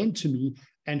recommend to me,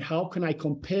 and how can I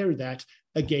compare that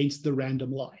against the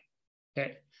random line?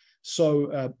 Okay.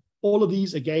 So all of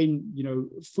these, again,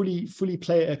 fully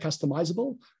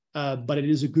customizable, but it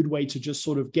is a good way to just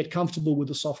sort of get comfortable with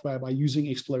the software by using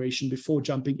exploration before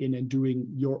jumping in and doing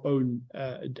your own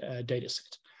data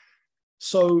set.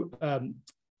 So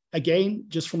again,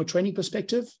 just from a training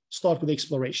perspective, start with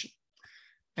exploration.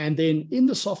 And then in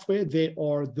the software, there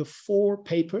are the 4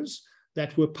 papers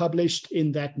that were published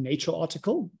in that Nature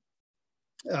article.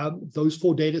 Those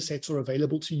 4 data sets are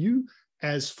available to you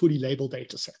as fully labeled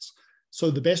data sets. So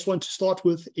the best one to start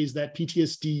with is that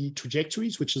PTSD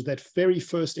trajectories, which is that very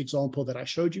first example that I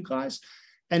showed you guys.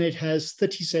 And it has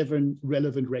 37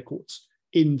 relevant records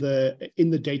in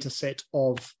the data set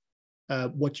of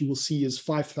what you will see is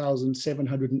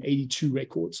 5,782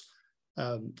 records.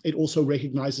 It also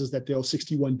recognizes that there are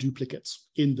 61 duplicates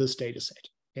in this data set.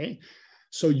 Okay,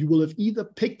 so you will have either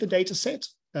picked the data set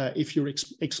if you're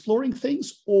exploring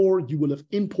things, or you will have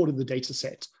imported the data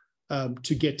set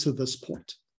to get to this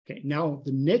point. Okay, now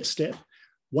the next step,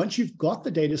 once you've got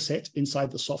the data set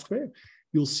inside the software,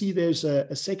 you'll see there's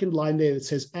a second line there that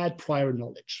says add prior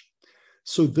knowledge.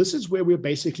 So this is where we're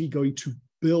basically going to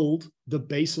build the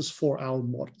basis for our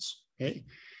models. Okay,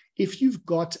 if you've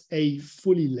got a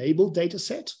fully labeled data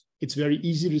set, it's very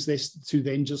easy to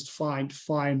then just find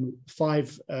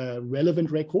 5 relevant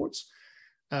records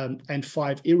and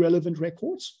 5 irrelevant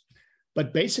records.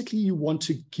 But basically, you want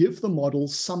to give the model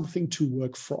something to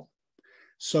work from.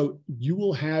 So you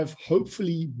will have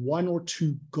hopefully 1 or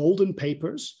 2 golden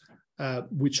papers,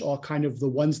 which are kind of the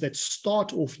ones that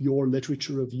start off your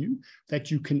literature review,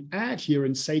 that you can add here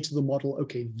and say to the model,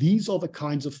 okay, these are the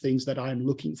kinds of things that I'm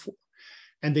looking for.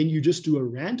 And then you just do a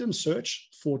random search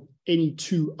for any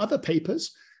 2 other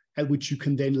papers, at which you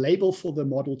can then label for the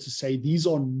model to say, these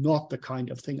are not the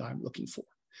kind of thing I'm looking for.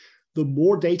 The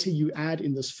more data you add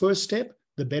in this first step,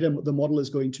 the better the model is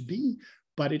going to be,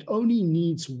 but it only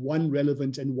needs 1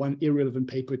 relevant and 1 irrelevant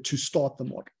paper to start the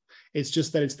model. It's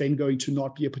just that it's then going to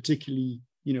not be a particularly,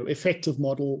 effective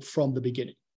model from the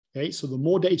beginning. Okay, so the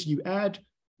more data you add,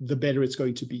 the better it's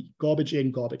going to be. Garbage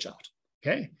in, garbage out.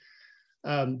 Okay,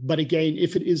 but again,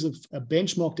 if it is a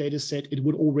benchmark data set, it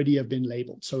would already have been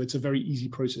labeled. So it's a very easy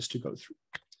process to go through.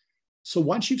 So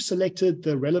once you've selected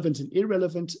the relevant and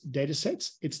irrelevant data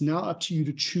sets, it's now up to you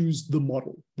to choose the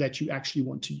model that you actually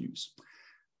want to use.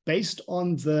 Based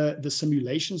on the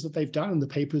simulations that they've done and the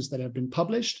papers that have been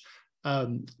published,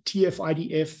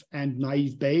 TF-IDF and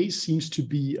naive Bayes seems to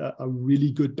be a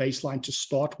really good baseline to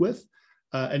start with,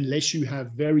 unless you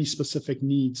have very specific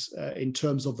needs in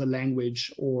terms of the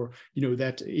language, or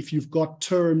that if you've got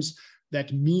terms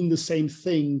that mean the same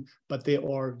thing, but there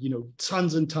are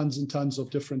tons and tons and tons of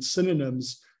different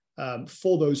synonyms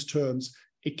for those terms,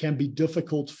 it can be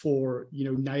difficult for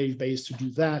naive Bayes to do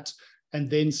that. And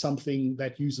then something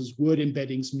that uses word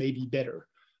embeddings may be better.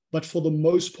 But for the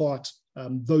most part,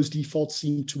 those defaults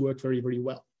seem to work very, very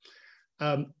well.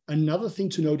 Another thing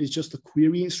to note is just the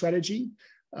querying strategy.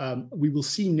 We will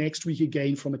see next week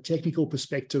again from a technical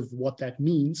perspective what that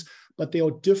means, but there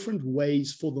are different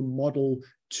ways for the model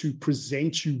to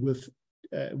present you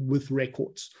with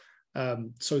records.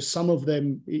 So some of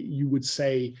them, you would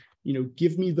say,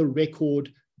 give me the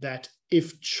record that,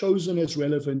 if chosen as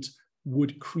relevant,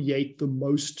 would create the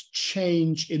most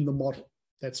change in the model.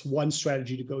 That's one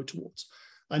strategy to go towards.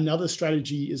 Another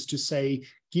strategy is to say,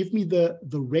 give me the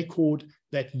record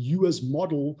that you as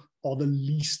model are the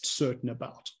least certain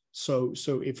about. So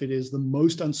if it is the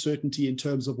most uncertainty in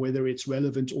terms of whether it's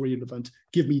relevant or irrelevant,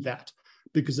 give me that.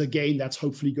 Because again, that's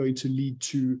hopefully going to lead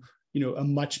to a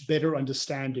much better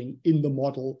understanding in the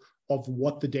model of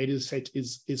what the data set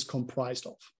is comprised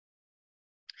of.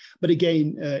 But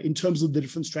again, in terms of the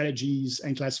different strategies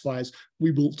and classifiers,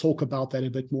 we will talk about that a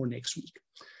bit more next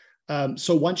week.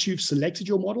 So once you've selected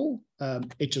your model,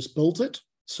 it just built it.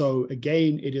 So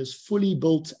again, it is fully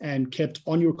built and kept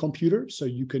on your computer. So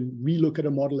you can relook at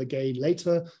a model again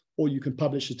later, or you can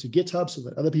publish it to GitHub so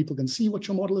that other people can see what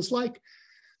your model is like.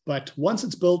 But once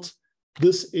it's built,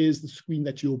 this is the screen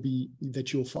that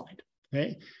you'll find.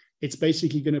 Okay, it's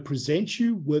basically going to present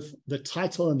you with the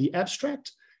title and the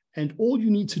abstract. And all you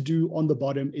need to do on the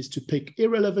bottom is to pick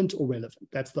irrelevant or relevant.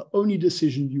 That's the only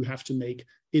decision you have to make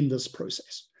in this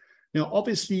process. Now,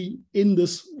 obviously, in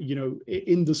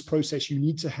this process, you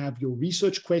need to have your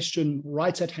research question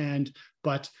right at hand,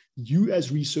 but you as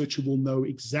researcher will know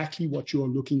exactly what you're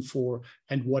looking for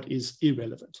and what is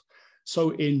irrelevant. So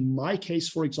in my case,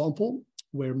 for example,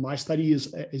 where my study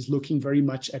is looking very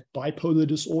much at bipolar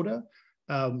disorder,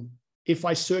 if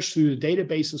I search through the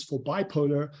databases for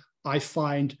bipolar, I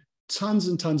find tons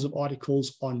and tons of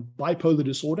articles on bipolar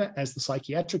disorder as the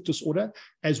psychiatric disorder,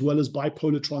 as well as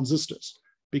bipolar transistors,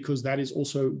 because that is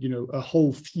also, a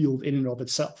whole field in and of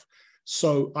itself.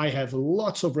 So I have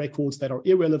lots of records that are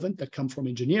irrelevant that come from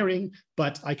engineering,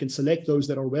 but I can select those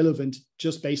that are relevant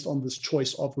just based on this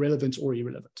choice of relevant or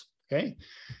irrelevant, okay?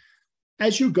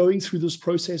 As you're going through this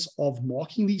process of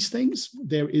marking these things,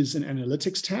 there is an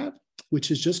analytics tab,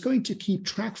 which is just going to keep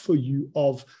track for you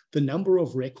of the number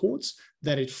of records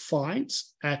that it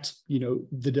finds at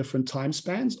the different time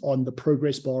spans on the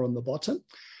progress bar on the bottom,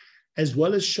 as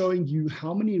well as showing you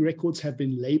how many records have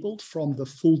been labeled from the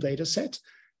full data set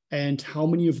and how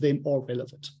many of them are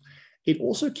relevant. It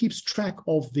also keeps track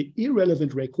of the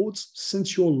irrelevant records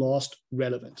since your last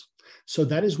relevant. So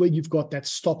that is where you've got that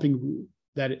stopping rule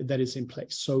that is in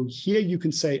place. So here you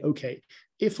can say, okay,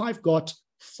 if I've got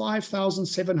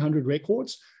 5,700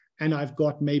 records and I've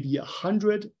got maybe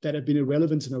 100 that have been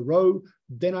irrelevant in a row,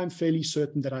 then I'm fairly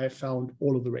certain that I have found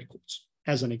all of the records,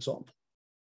 as an example.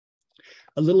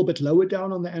 A little bit lower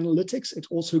down on the analytics, it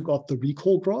also got the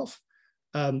recall graph,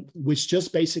 which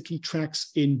just basically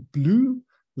tracks in blue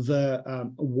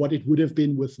what it would have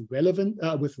been with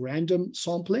random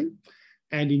sampling,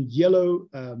 and in yellow,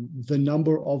 the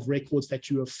number of records that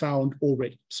you have found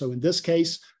already. So in this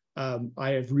case, I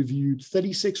have reviewed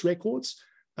 36 records.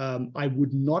 I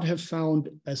would not have found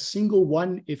a single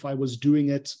one if I was doing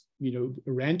it,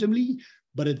 randomly.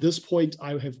 But at this point,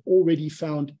 I have already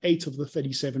found 8 of the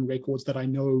 37 records that I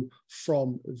know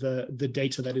from the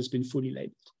data that has been fully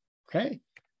labeled. Okay.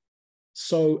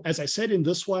 So as I said, in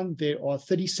this one, there are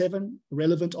 37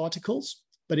 relevant articles.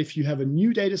 But if you have a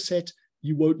new data set,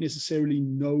 you won't necessarily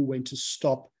know when to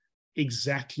stop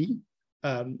exactly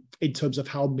in terms of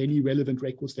how many relevant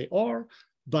records there are.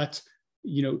 But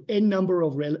n number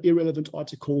of irrelevant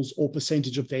articles or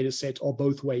percentage of data set are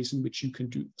both ways in which you can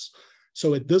do this.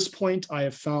 So at this point, I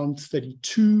have found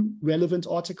 32 relevant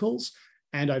articles,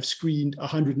 and I've screened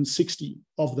 160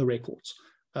 of the records.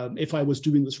 If I was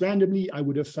doing this randomly, I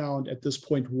would have found at this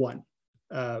point 1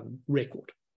 record.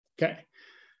 Okay.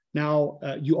 Now,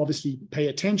 you obviously pay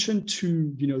attention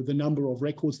to the number of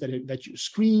records that you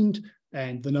screened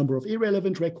and the number of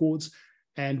irrelevant records.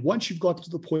 And once you've got to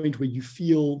the point where you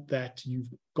feel that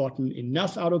you've gotten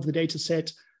enough out of the data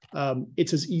set,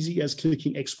 it's as easy as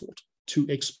clicking export to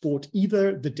export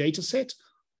either the data set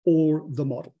or the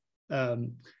model.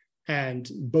 And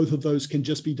both of those can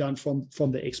just be done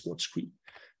from the export screen.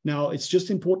 Now, it's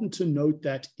just important to note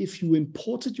that if you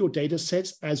imported your data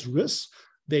sets as RIS,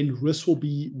 then RIS will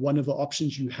be one of the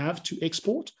options you have to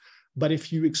export. But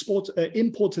if you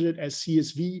imported it as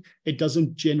CSV, it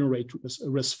doesn't generate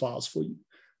RIS files for you.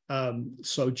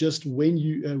 So just when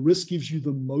RIS gives you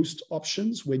the most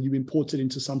options when you import it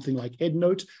into something like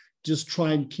EndNote, just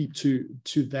try and keep to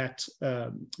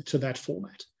that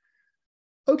format.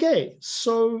 Okay,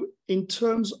 so in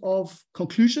terms of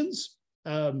conclusions,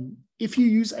 if you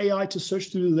use AI to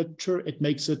search through the literature, it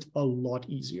makes it a lot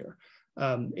easier.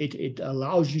 It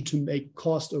allows you to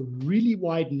cast a really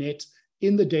wide net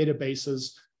in the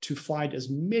databases to find as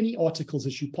many articles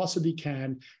as you possibly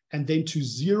can, and then to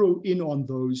zero in on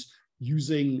those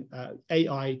using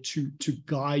AI to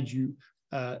guide you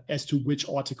as to which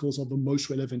articles are the most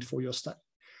relevant for your study.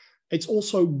 It's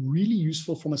also really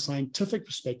useful from a scientific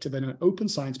perspective and an open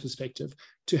science perspective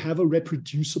to have a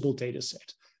reproducible data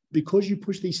set. Because you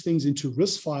push these things into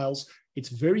RIS files, it's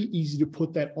very easy to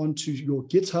put that onto your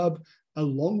GitHub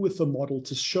along with the model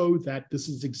to show that this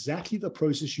is exactly the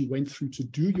process you went through to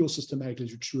do your systematic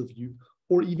literature review,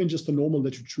 or even just a normal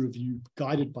literature review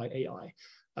guided by AI.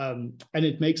 And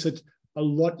it makes it a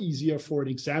lot easier for an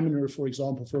examiner, for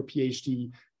example, for a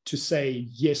PhD, to say,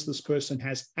 yes, this person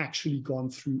has actually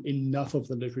gone through enough of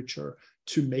the literature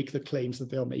to make the claims that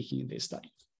they're making in their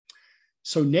study.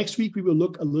 So next week, we will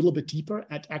look a little bit deeper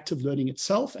at active learning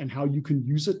itself and how you can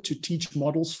use it to teach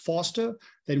models faster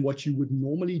than what you would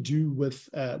normally do with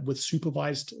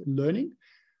supervised learning.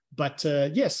 But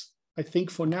yes, I think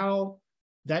for now,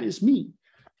 that is me.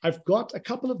 I've got a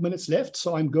couple of minutes left,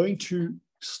 so I'm going to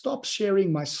stop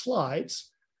sharing my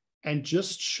slides and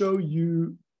just show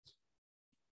you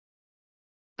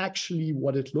actually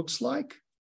what it looks like.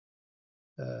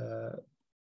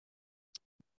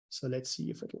 So let's see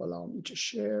if it will allow me to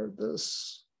share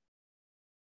this.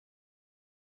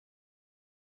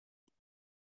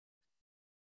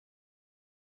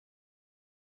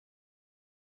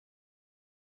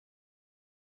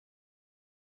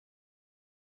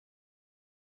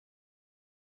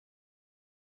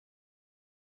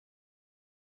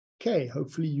 Okay,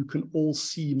 hopefully you can all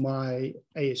see my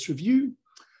AS review.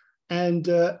 And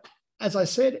as I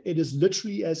said, it is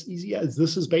literally as easy as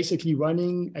this is basically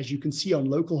running, as you can see, on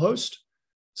localhost.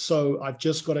 So I've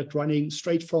just got it running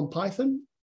straight from Python.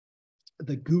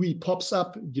 The GUI pops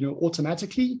up,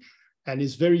 automatically, and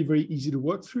is very, very easy to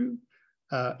work through.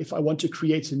 If I want to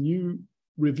create a new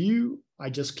review, I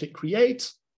just click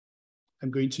create. I'm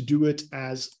going to do it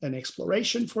as an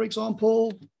exploration, for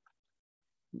example.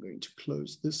 I'm going to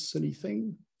close this silly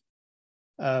thing.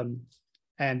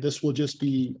 And this will just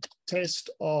be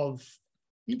test of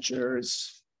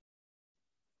features.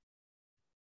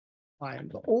 I am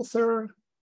the author.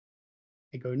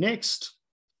 I go next.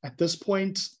 At this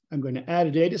point, I'm going to add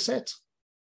a data set.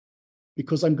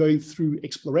 Because I'm going through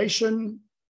exploration,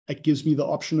 it gives me the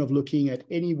option of looking at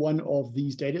any one of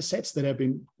these data sets that have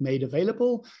been made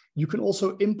available. You can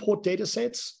also import data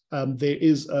sets. There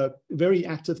is a very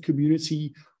active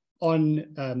community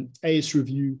on AS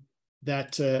Review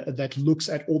that looks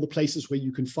at all the places where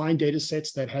you can find data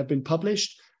sets that have been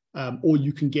published, or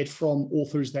you can get from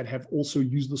authors that have also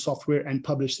used the software and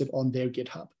published it on their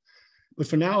GitHub. But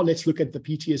for now, let's look at the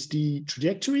PTSD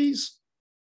trajectories.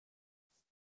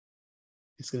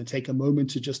 It's going to take a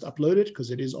moment to just upload it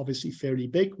because it is obviously fairly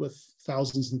big with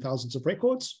thousands and thousands of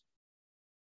records.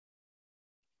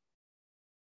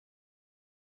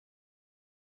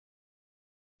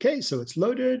 Okay, so it's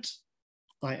loaded.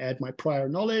 I add my prior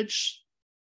knowledge.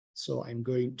 So I'm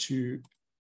going to,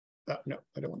 no,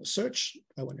 I don't want to search.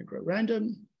 I want to go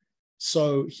random.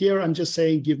 So here I'm just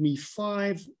saying, give me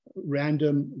 5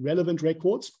 random relevant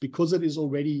records. Because it is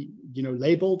already,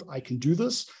 labeled, I can do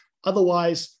this.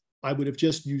 Otherwise, I would have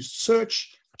just used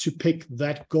search to pick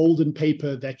that golden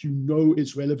paper that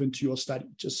is relevant to your study.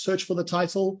 Just search for the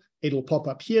title. It'll pop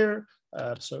up here.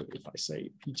 So if I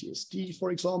say PTSD, for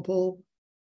example,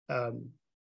 then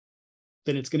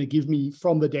it's going to give me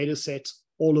from the data set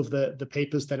all of the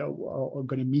papers that are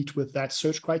going to meet with that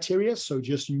search criteria. So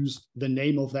just use the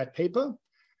name of that paper.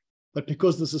 But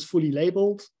because this is fully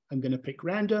labeled, I'm going to pick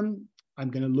random.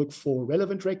 I'm going to look for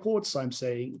relevant records. So I'm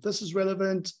saying this is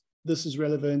relevant, this is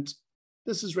relevant,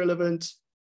 this is relevant,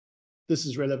 this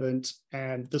is relevant,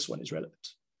 and this one is relevant.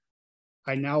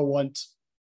 I now want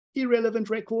irrelevant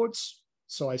records.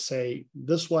 So I say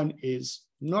this one is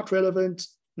not relevant,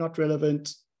 not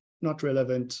relevant, not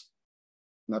relevant,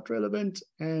 not relevant,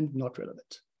 and not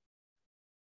relevant.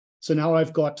 So now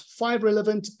I've got 5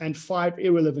 relevant and 5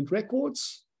 irrelevant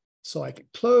records. So I can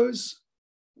close.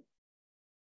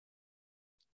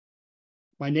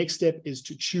 My next step is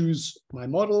to choose my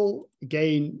model.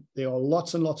 Again, there are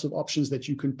lots and lots of options that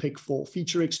you can pick for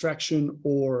feature extraction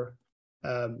or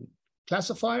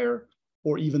classifier,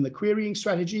 or even the querying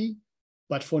strategy.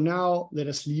 But for now, let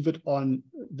us leave it on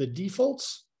the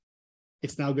defaults.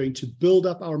 It's now going to build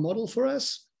up our model for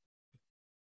us.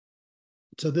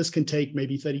 So this can take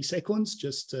maybe 30 seconds,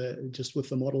 just with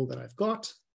the model that I've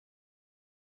got.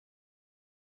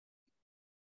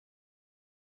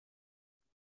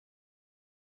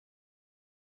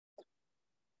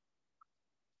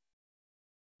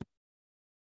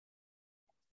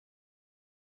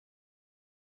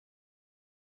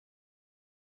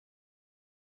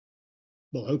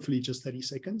 Well, hopefully just 30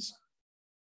 seconds.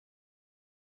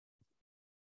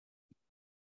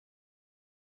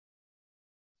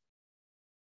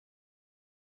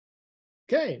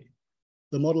 Okay,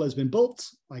 the model has been built.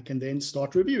 I can then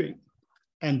start reviewing.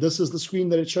 And this is the screen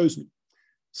that it shows me.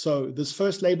 So this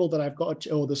first label that I've got,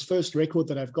 or this first record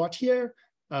that I've got here,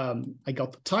 I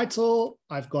got the title,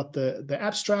 I've got the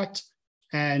abstract,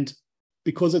 and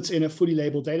because it's in a fully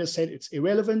labeled data set, it's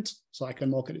irrelevant, so I can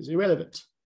mark it as irrelevant.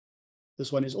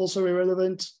 This one is also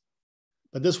irrelevant,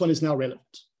 but this one is now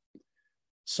relevant.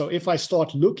 So if I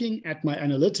start looking at my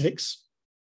analytics,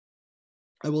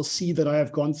 I will see that I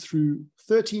have gone through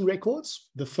 13 records.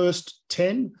 The first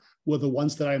 10 were the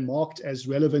ones that I marked as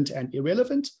relevant and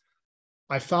irrelevant.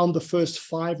 I found the first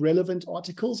 5 relevant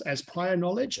articles as prior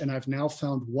knowledge, and I've now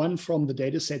found 1 from the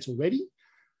data set already.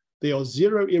 There are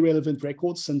 0 irrelevant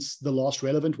records since the last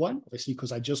relevant one, obviously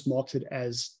because I just marked it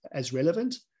as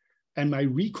relevant. And my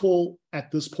recall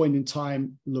at this point in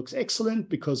time looks excellent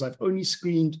because I've only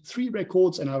screened 3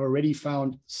 records and I've already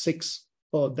found 6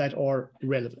 that are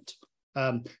relevant.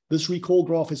 This recall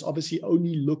graph is obviously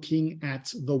only looking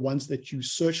at the ones that you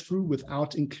search through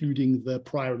without including the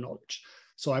prior knowledge.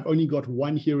 So I've only got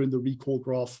 1 here in the recall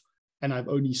graph, and I've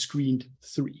only screened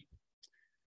 3.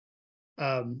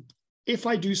 If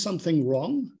I do something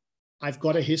wrong, I've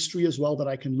got a history as well that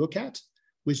I can look at,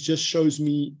 which just shows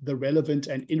me the relevant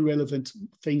and irrelevant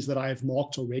things that I have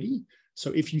marked already.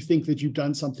 So if you think that you've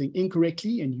done something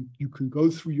incorrectly, and you can go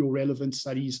through your relevant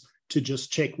studies to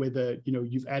just check whether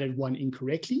you've added one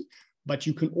incorrectly, but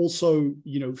you can also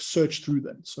search through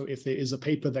them. So if there is a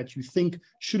paper that you think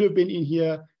should have been in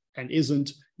here and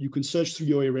isn't, you can search through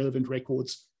your irrelevant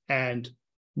records and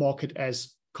mark it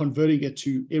as converting it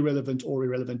to irrelevant or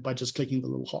irrelevant by just clicking the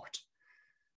little heart.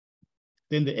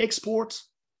 Then the export,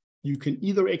 you can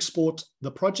either export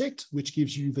the project, which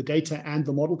gives you the data and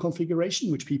the model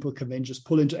configuration, which people can then just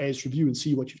pull into ASReview and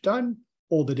see what you've done,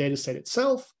 or the data set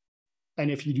itself. And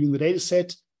if you're doing the data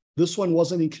set, this one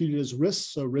wasn't included as RIS,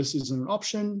 so RIS isn't an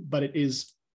option, but it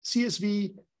is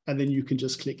CSV, and then you can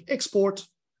just click export,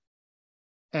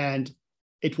 and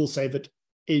it will save it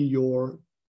in your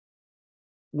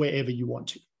wherever you want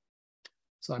to.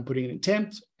 So I'm putting it in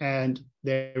temp, and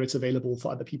there it's available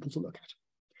for other people to look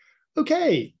at.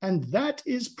 Okay, and that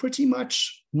is pretty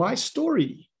much my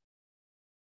story.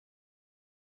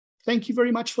 Thank you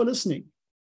very much for listening.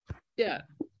 Yeah.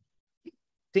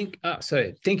 Thank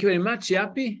you very much,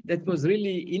 Japie. That was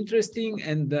really interesting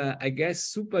and I guess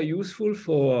super useful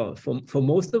for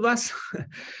most of us.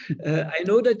 I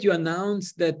know that you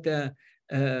announced that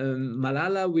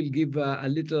Malala will give a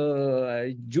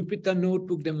little Jupyter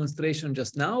notebook demonstration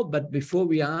just now, but before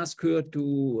we ask her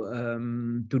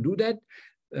to do that,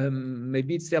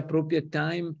 maybe it's the appropriate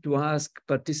time to ask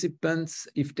participants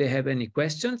if they have any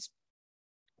questions.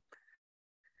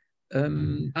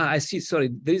 I see, sorry,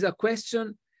 there is a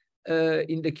question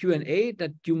in the Q&A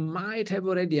that you might have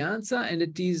already answered, and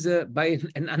it is by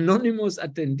an anonymous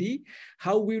attendee.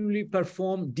 How will we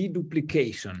perform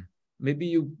deduplication? Maybe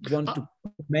you want to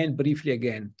comment briefly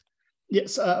again.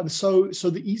 Yes, so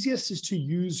the easiest is to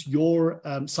use your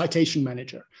citation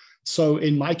manager. So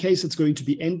in my case, it's going to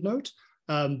be EndNote.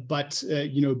 But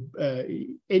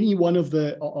any one of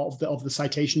the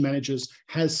citation managers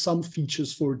has some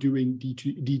features for doing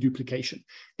deduplication.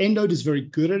 EndNote is very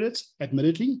good at it,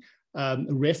 admittedly.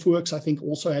 RefWorks, I think,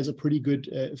 also has a pretty good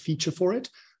feature for it.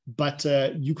 But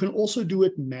you can also do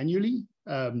it manually.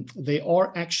 There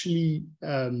are actually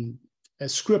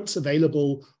scripts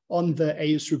available on the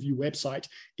ASReview website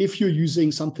if you're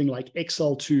using something like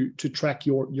Excel to track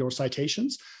your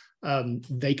citations.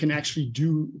 They can actually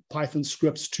do Python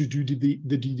scripts to do the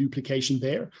deduplication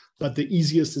there, but the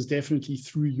easiest is definitely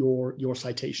through your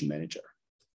citation manager.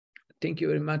 Thank you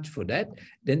very much for that.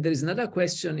 Then there is another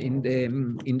question in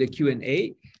the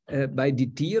Q&A by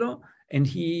Ditiro, and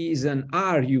he is an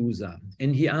R user,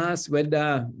 and he asks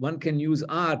whether one can use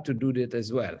R to do that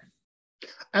as well.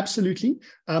 Absolutely.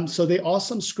 So there are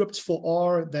some scripts for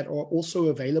R that are also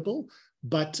available.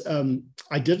 But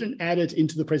I didn't add it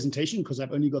into the presentation because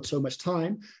I've only got so much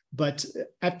time. But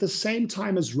at the same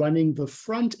time as running the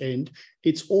front end,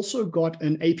 it's also got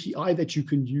an API that you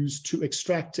can use to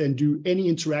extract and do any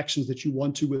interactions that you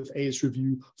want to with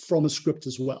ASReview from a script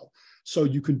as well. So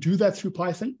you can do that through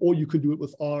Python, or you can do it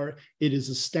with R. It is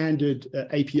a standard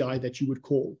API that you would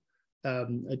call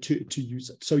to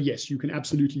use it. So yes, you can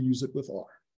absolutely use it with R.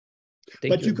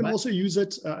 But you can also use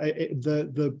it,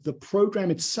 the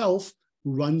program itself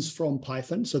runs from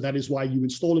Python. So that is why you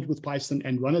install it with Python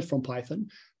and run it from Python,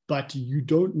 but you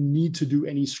don't need to do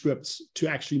any scripts to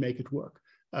actually make it work.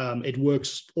 It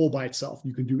works all by itself.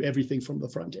 You can do everything from the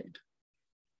front end.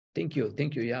 Thank you,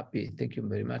 Japie. Thank you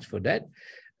very much for that.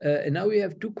 And now we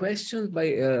have two questions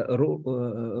by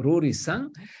Rory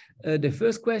Sang. The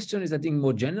first question is, I think,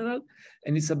 more general,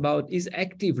 and it's about, is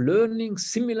active learning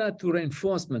similar to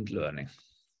reinforcement learning?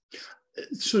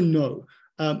 So no.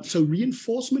 So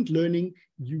reinforcement learning,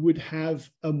 you would have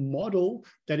a model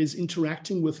that is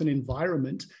interacting with an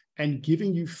environment and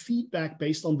giving you feedback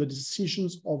based on the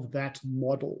decisions of that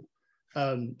model.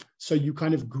 So you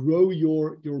kind of grow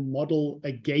your model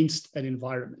against an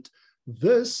environment.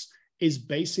 This is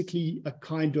basically a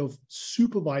kind of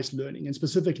supervised learning, and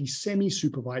specifically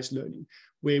semi-supervised learning,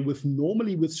 where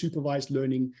normally with supervised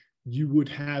learning, you would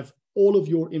have all of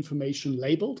your information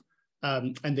labeled,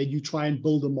 and then you try and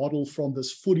build a model from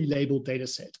this fully labeled data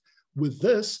set. With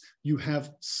this, you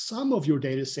have some of your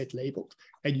data set labeled,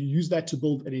 and you use that to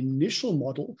build an initial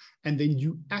model, and then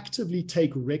you actively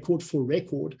take record for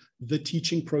record the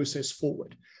teaching process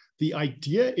forward. The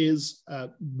idea is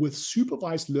with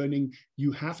supervised learning,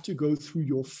 you have to go through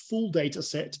your full data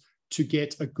set to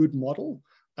get a good model.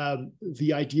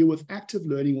 The idea with active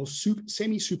learning or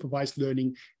semi-supervised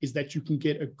learning is that you can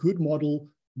get a good model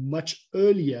much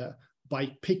earlier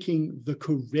by picking the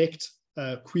correct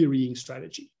querying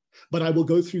strategy. But I will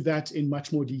go through that in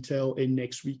much more detail in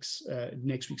next week's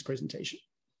presentation.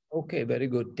 Okay, very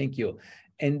good. Thank you.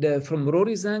 And from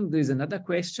Rory Zhang, there is another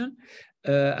question,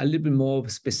 a little bit more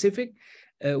specific.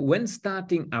 When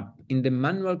starting up in the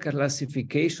manual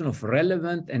classification of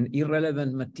relevant and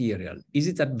irrelevant material, is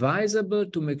it advisable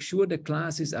to make sure the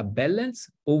classes are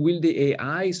balanced, or will the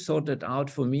AI sort it out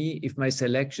for me if my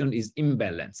selection is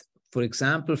imbalanced? For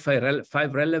example,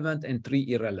 5 relevant and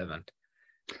 3 irrelevant.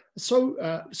 So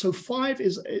 5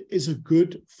 is a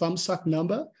good thumbsuck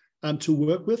number to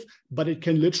work with, but it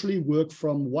can literally work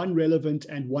from 1 relevant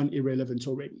and 1 irrelevant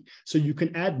already. So you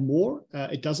can add more.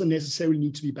 It doesn't necessarily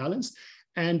need to be balanced.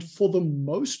 And for the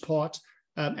most part,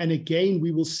 and again,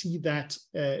 we will see that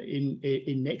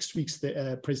in next week's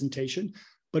presentation,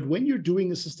 but when you're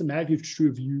doing a systematic literature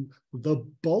review, the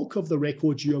bulk of the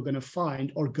records you're going to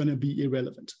find are going to be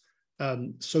irrelevant.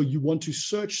 So you want to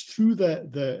search through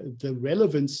the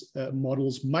relevance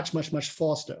models much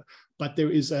faster, but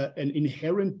there is an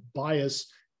inherent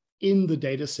bias in the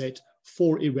data set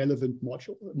for irrelevant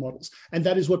models. And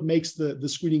that is what makes the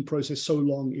screening process so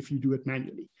long if you do it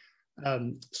manually.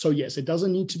 So yes, it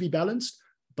doesn't need to be balanced,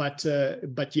 but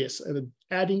yes,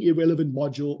 adding irrelevant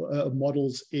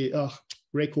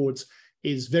records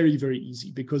is very, very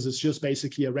easy, because it's just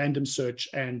basically a random search,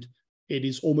 and it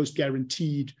is almost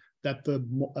guaranteed that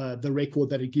the record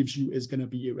that it gives you is going to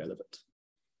be irrelevant.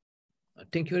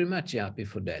 Thank you very much, Japie,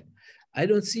 for that. I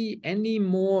don't see any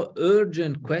more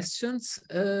urgent questions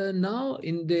now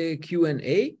in the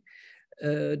Q&A.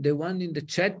 The one in the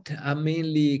chat are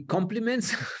mainly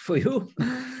compliments for you.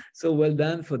 So well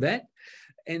done for that.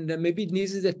 And maybe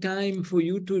this is the time for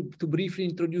you to briefly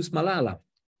introduce Malala.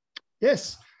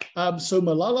 Yes. So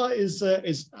Malala is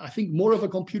I think more of a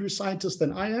computer scientist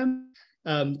than I am.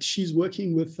 She's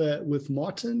working with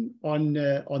Martin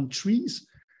on trees.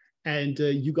 And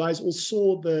you guys all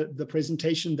saw the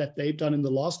presentation that they've done in the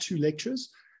last 2 lectures,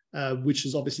 which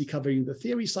is obviously covering the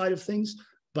theory side of things.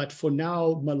 But for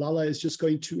now, Malala is just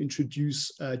going to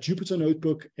introduce a Jupyter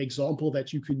Notebook example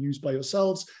that you can use by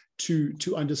yourselves to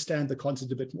understand the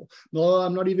concept a bit more. Malala,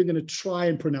 I'm not even going to try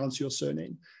and pronounce your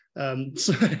surname.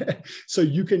 So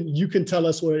you can tell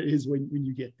us what it is when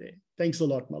you get there. Thanks a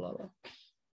lot, Malala.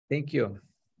 Thank you.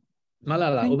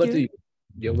 Malala, over to you.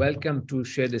 You're welcome to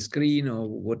share the screen or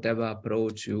whatever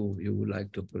approach you would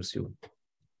like to pursue.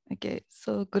 Okay,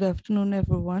 so good afternoon,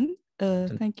 everyone.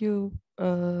 Thank you,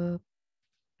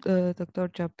 Dr.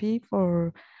 Japie,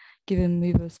 for giving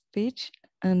me the speech.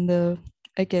 And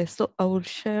okay, so I will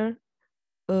share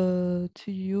to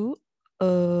you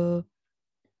a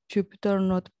Jupyter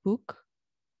Notebook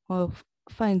of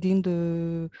finding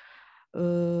the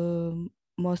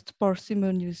most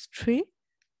parsimonious tree,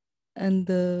 and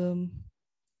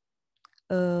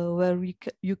where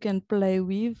you can play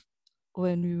with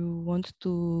when you want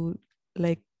to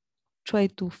try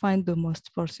to find the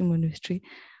most parsimonious tree.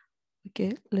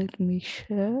 Okay, let me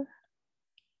share.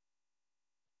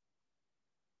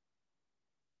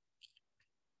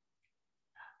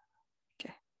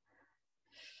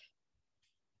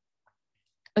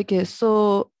 Okay,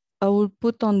 so I will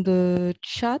put on the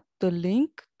chat the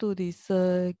link to this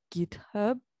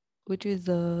GitHub, which is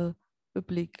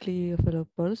publicly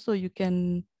available, so you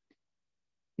can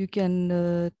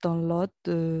download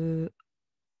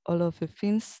all of the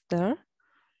things there.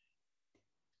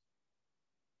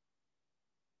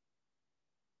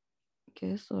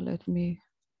 Okay, so let me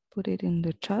put it in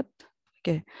the chat.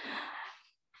 Okay,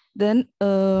 Then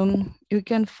you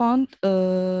can find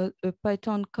a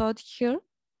Python code here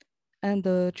and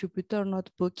the Jupyter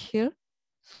notebook here.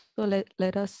 So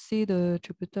let us see the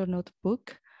Jupyter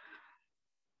notebook.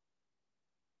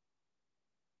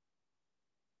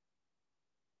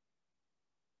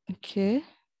 Okay.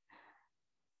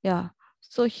 Yeah.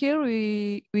 So here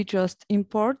we just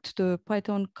import the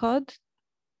Python code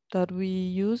that we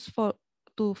use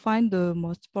to find the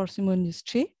most parsimonious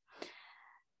tree.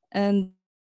 And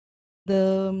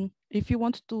if you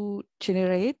want to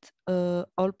generate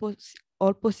all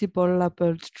possible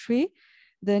labeled tree,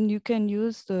 then you can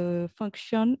use the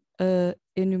function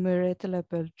enumerate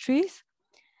labeled trees,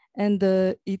 and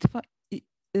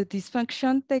this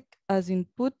function take as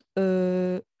input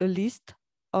a list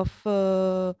of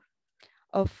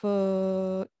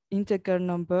integer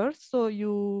numbers. So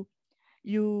you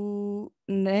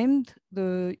named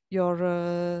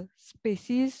your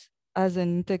species as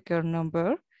an integer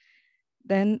number.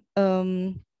 Then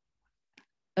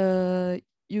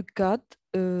you got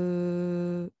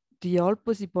the all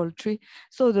possible tree.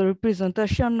 So the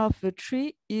representation of a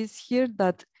tree is here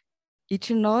that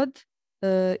each node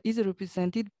is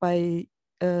represented by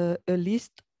a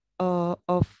list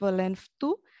of length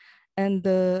 2, and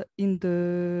in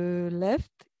the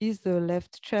left is the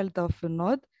left child of a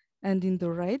node, and in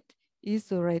the right is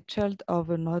the right child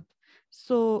of a node.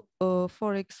 So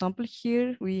for example,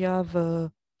 here we have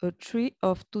a tree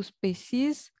of 2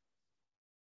 species,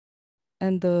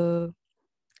 and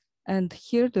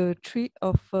here the tree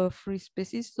of 3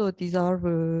 species. So these are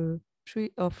the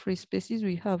tree of 3 species.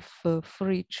 We have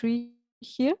 3 tree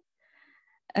here,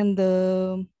 and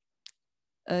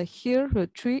here a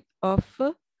tree of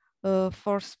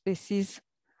 4 species.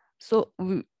 So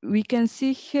we can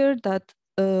see here that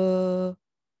the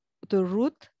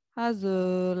root has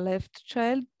a left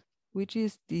child, which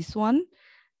is this one,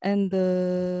 and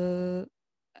the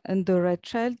right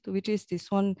child, which is this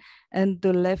one, and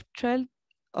the left child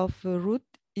of a root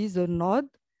is a node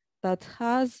that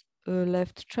has a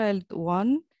left child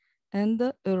 1 and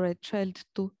a right child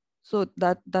 2. So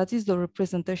that is the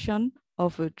representation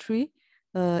of a tree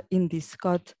in this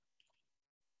code.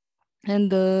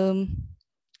 And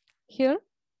here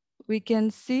we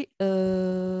can see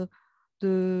the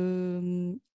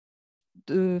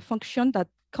function that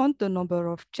count the number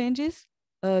of changes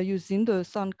using the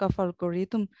SANCOF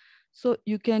algorithm. So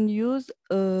you can use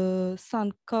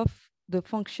SANCOF, the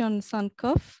function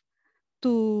SANCOF,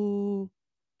 to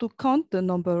count the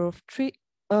number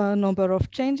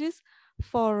of changes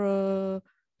for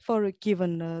a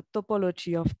given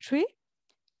topology of tree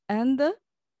and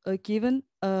a given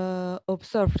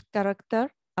observed character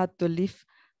at the leaf.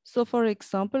 So for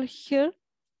example, here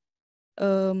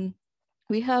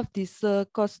we have this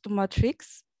cost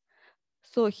matrix.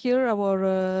 So here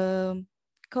our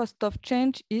cost of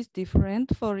change is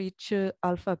different for each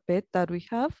alphabet that we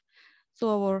have. So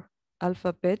our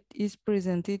alphabet is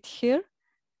presented here,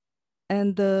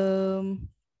 and the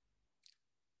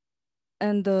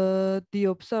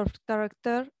observed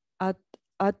character at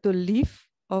the leaf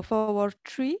of our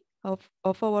tree, of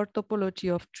our topology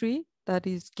of tree that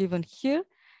is given here,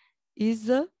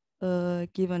 is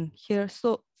given here.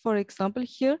 So for example,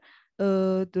 here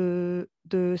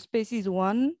the species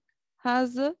 1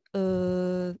 has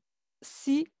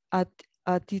C at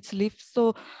its leaf.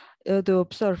 So the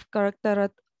observed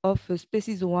character of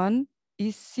species 1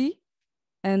 is C,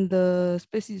 and the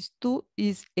species 2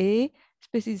 is A,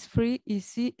 species 3 is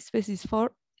C, species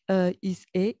 4 is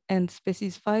A, and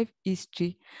species 5 is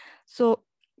G. So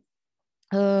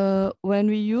when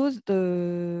we use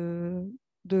the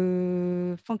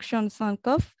function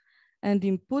SANCOF and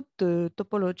input the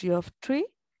topology of tree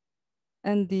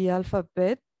and the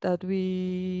alphabet that we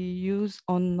use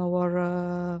on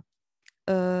our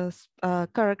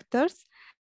characters,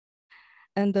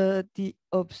 and the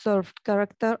observed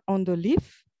character on the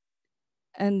leaf,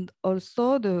 and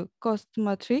also the cost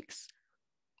matrix,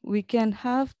 we can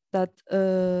have that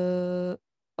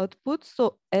output.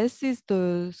 So S is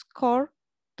the score,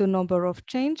 the number of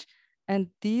change, and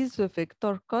D is the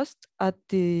vector cost at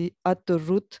the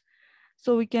root.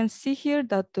 So we can see here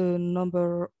that the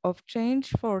number of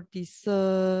change for this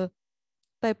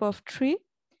type of tree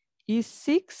is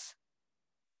 6,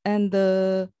 and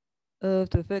the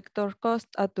vector cost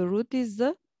at the root is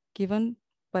given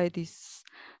by this.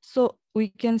 So we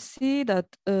can see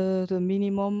that the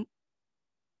minimum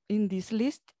in this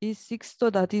list is 6, so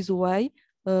that is why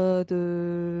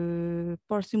the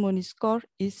parsimony score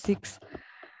is 6.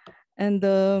 And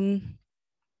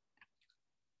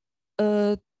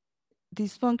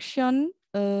this function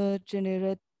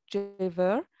generate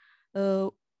JVer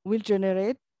will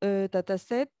generate a data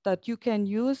set that you can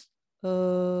use,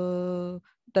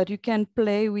 that you can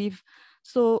play with.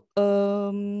 So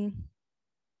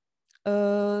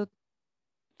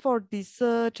for this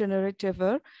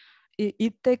generator,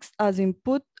 it takes as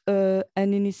input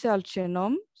an initial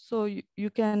genome. So you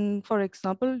can, for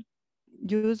example,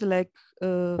 use like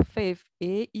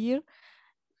 5A here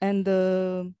and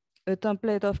a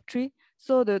template of tree.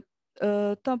 So the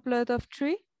template of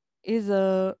tree is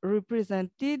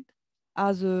represented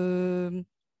as a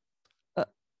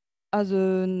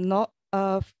node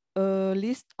of a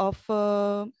list of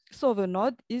so the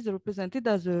node is represented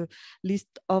as a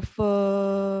list of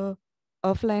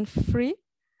offline free.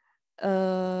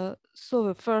 So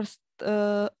the first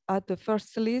at the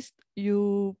first list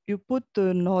you put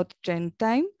the node genetic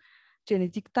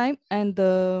time, and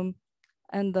on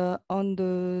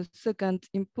the second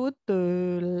input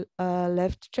the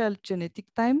left child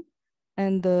genetic time,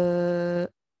 and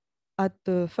at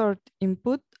the third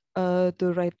input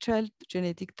the right child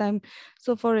genetic time.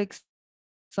 So for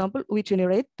example, we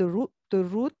generate the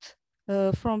root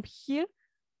from here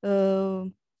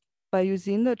by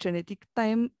using the genetic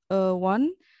time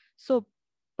 1.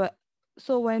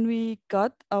 So when we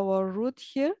got our root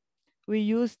here, we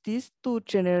use this to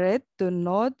generate the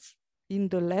nodes in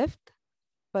the left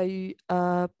by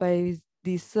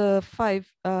this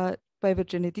 5 by the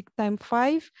genetic time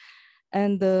 5,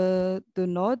 and the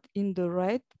node in the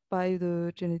right by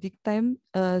the genetic time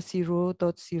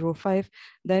 0.05.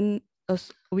 Then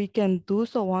we can do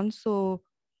so on. So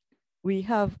we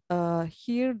have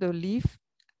here the leaf,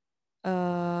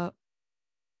 and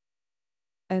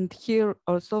here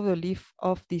also the leaf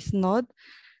of this node,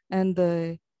 and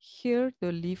here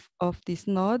the leaf of this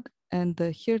node, and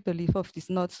here the leaf of this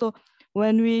node. So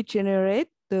when we generate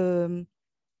the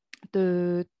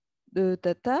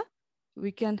data,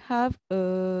 we can have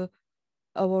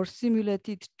our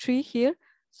simulated tree here.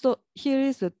 So here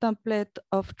is a template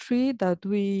of tree that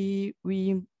we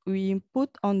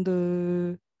input on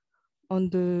the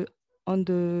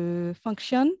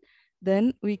function.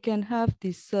 Then we can have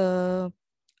this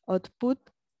output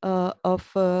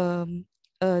of a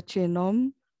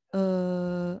genome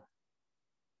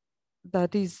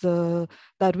that is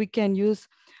that we can use.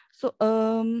 So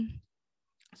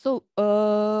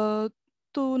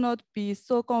to not be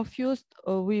so confused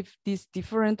with this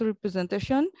different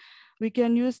representation, we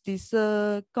can use this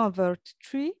convert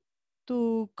tree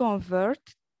to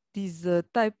convert this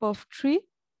type of tree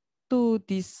to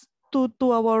this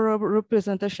to our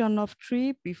representation of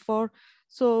tree before.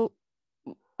 So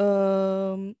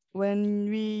when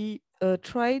we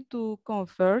try to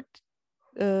convert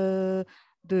the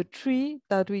tree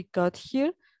that we got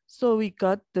here, so we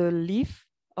got the leaf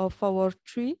of our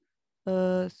tree.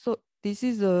 So this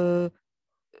is a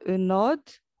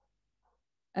node,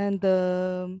 and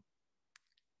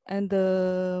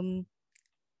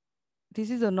this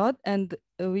is a node, and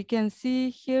we can see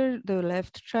here the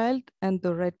left child and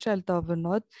the right child of a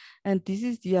node, and this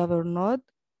is the other node,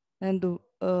 and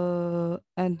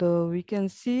we can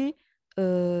see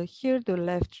here the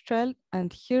left child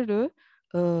and here the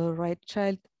right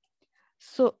child.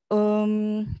 So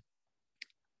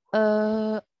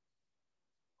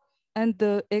and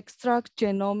the extract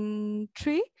genome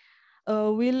tree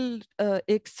will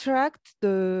extract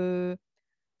the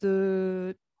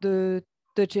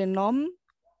genome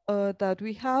that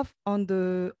we have on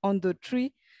the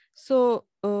tree. So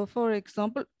for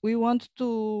example, we want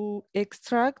to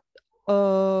extract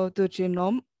the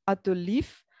genome at the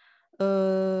leaf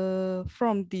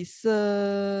from this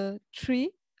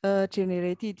tree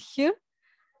generated here.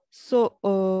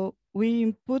 So we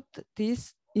input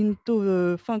this into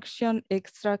the function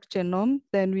extract genome.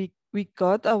 Then we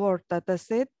got our data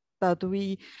set that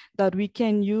we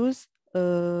can use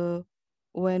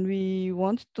when we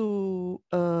want to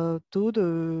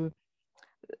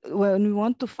when we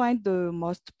want to find the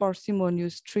most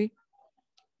parsimonious tree.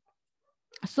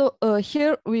 So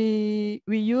here we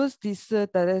use this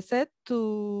data set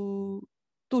to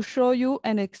show you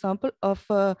an example of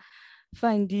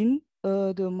finding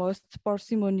the most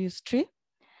parsimonious tree.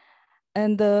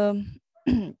 And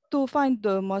to find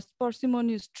the most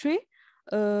parsimonious tree,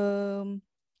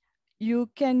 you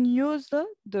can use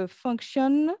the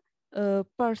function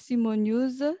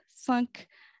parsimonious 5,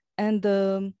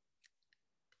 and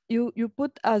you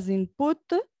put as input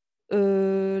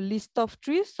list of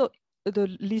trees. So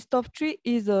the list of tree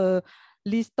is a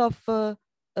list of all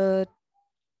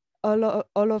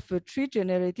of the tree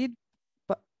generated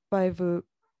by the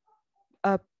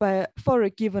for a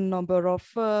given number of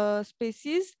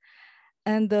species,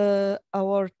 And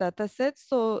our dataset,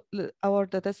 so our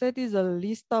dataset is a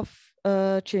list of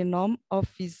genome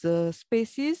of these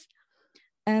species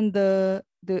and the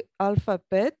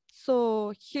alphabet.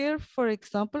 So here, for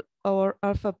example, our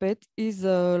alphabet is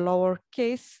a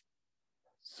lowercase.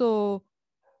 So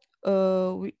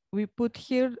we put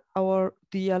here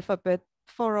the alphabet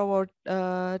for our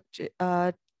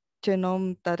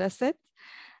genome dataset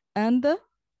and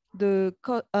the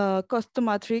cost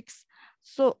matrix.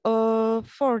 So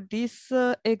for this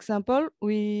example,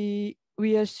 we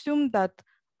assume that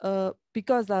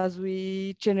because as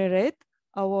we generate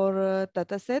our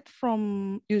dataset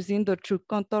from using the true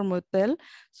contour model,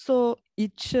 so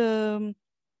each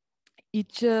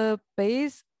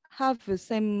base have the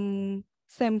same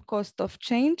cost of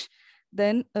change.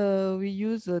 Then we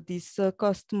use this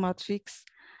cost matrix.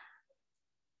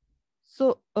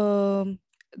 So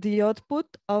the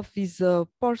output of this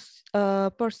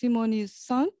parsimony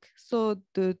sunk. So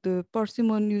the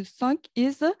parsimony sunk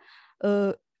is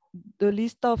the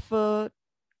list of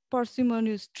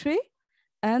parsimonious tree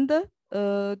and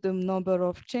the number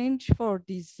of change for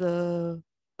this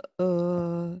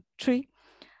tree.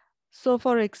 So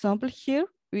for example, here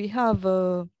we have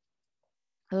a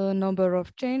number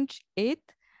of change 8,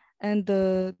 and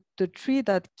the tree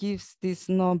that gives this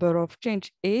number of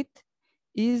change 8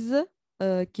 is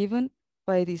given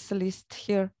by this list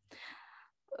here.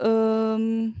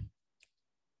 And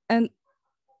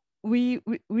we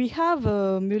have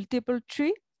a multiple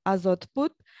tree as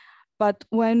output, but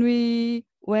when we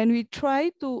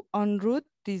try to unroot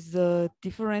this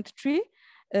different tree,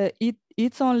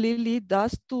 it's only lead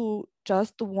us to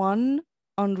just one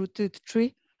unrooted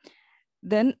tree.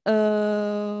 Then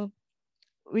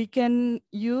we can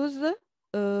use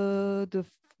the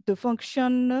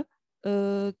function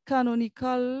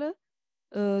canonical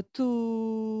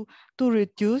to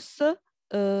reduce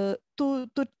to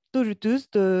reduce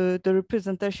the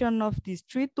representation of this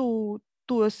tree to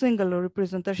a single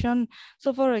representation.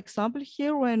 So for example,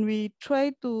 here when we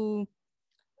try to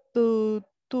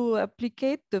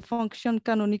applicate the function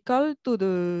canonical to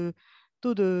the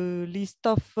list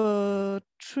of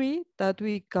tree that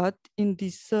we got in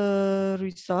this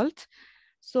result,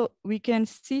 so we can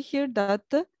see here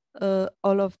that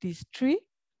all of these tree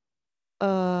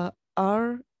are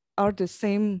the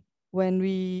same when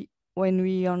we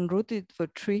unrooted the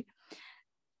tree,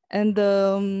 and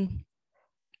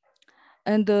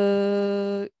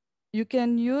you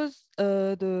can use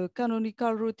the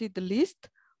canonical rooted list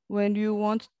when you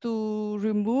want to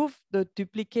remove the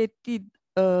duplicated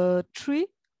tree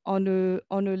on a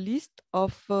list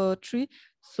of tree.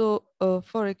 So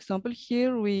for example,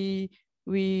 here we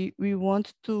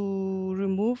want to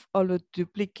remove all the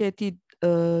duplicated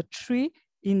tree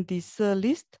in this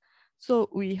list. So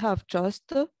we have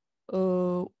just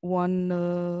one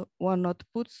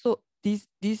output. So this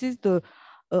is the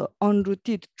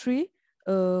unrooted tree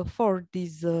for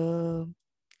these 5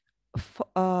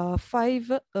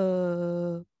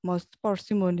 most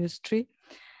parsimonious tree.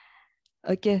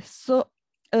 Okay, so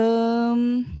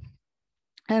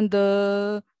and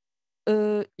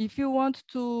if you want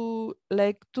to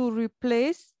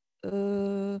replace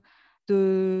the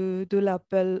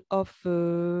label of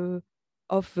a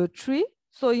tree,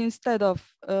 so instead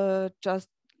of just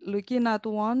looking at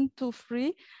 1, 2,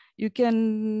 3, you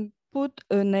can put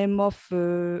a name of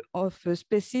a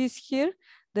species here.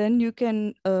 Then you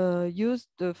can use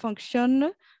the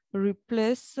function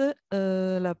replace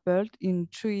labeled in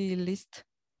tree list.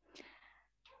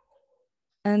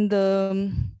 And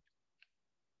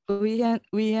we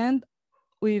end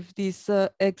with this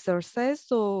exercise.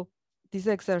 So this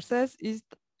exercise is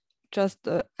just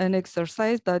an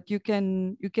exercise that you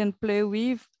can play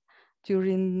with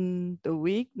during the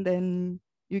week. Then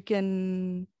you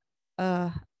can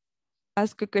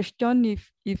ask a question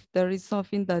if there is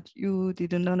something that you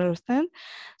didn't understand.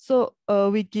 So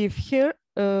we give here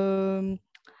a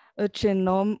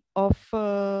genome of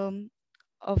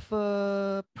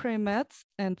primates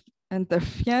and their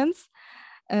friends,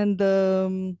 and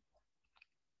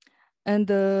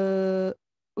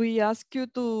we ask you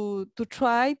to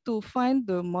try to find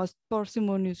the most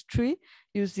parsimonious tree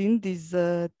using these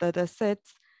data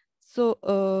sets. So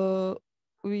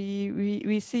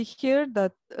we see here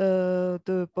that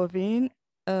the bovine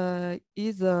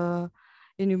is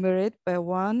enumerated by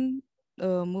 1,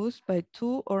 moose by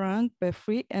 2, orang by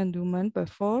 3, and human by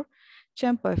 4,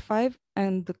 chimp by 5,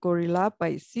 and the gorilla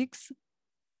by 6,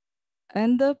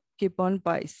 and the gibbon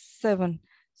by 7.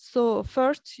 So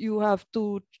first you have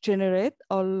to generate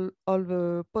all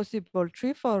the possible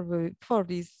tree for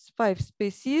these 5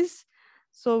 species.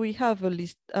 So we have a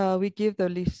list. We give the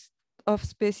list of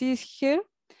species here.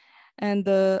 And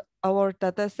our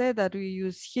data set that we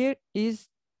use here is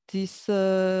this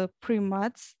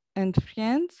primates and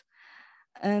friends.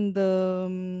 And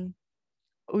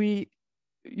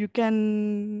you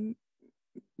can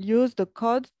use the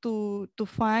code to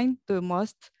find the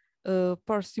most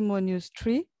parsimonious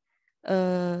tree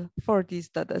for this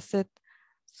data set.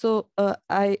 So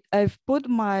I've put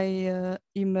my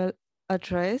email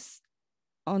address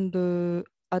at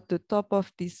the top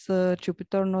of this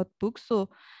Jupyter notebook. So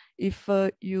if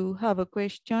you have a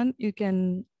question, you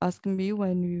can ask me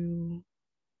when you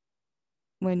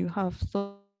have.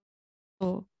 So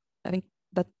I think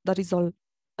that is all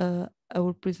I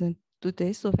will present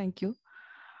today. So thank you.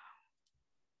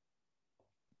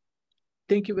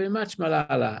 Thank you very much,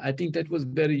 Malala. I think that was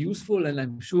very useful, and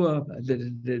I'm sure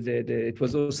it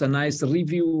was also a nice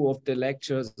review of the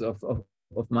lectures of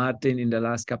Martin in the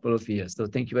last couple of years. So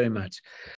thank you very much.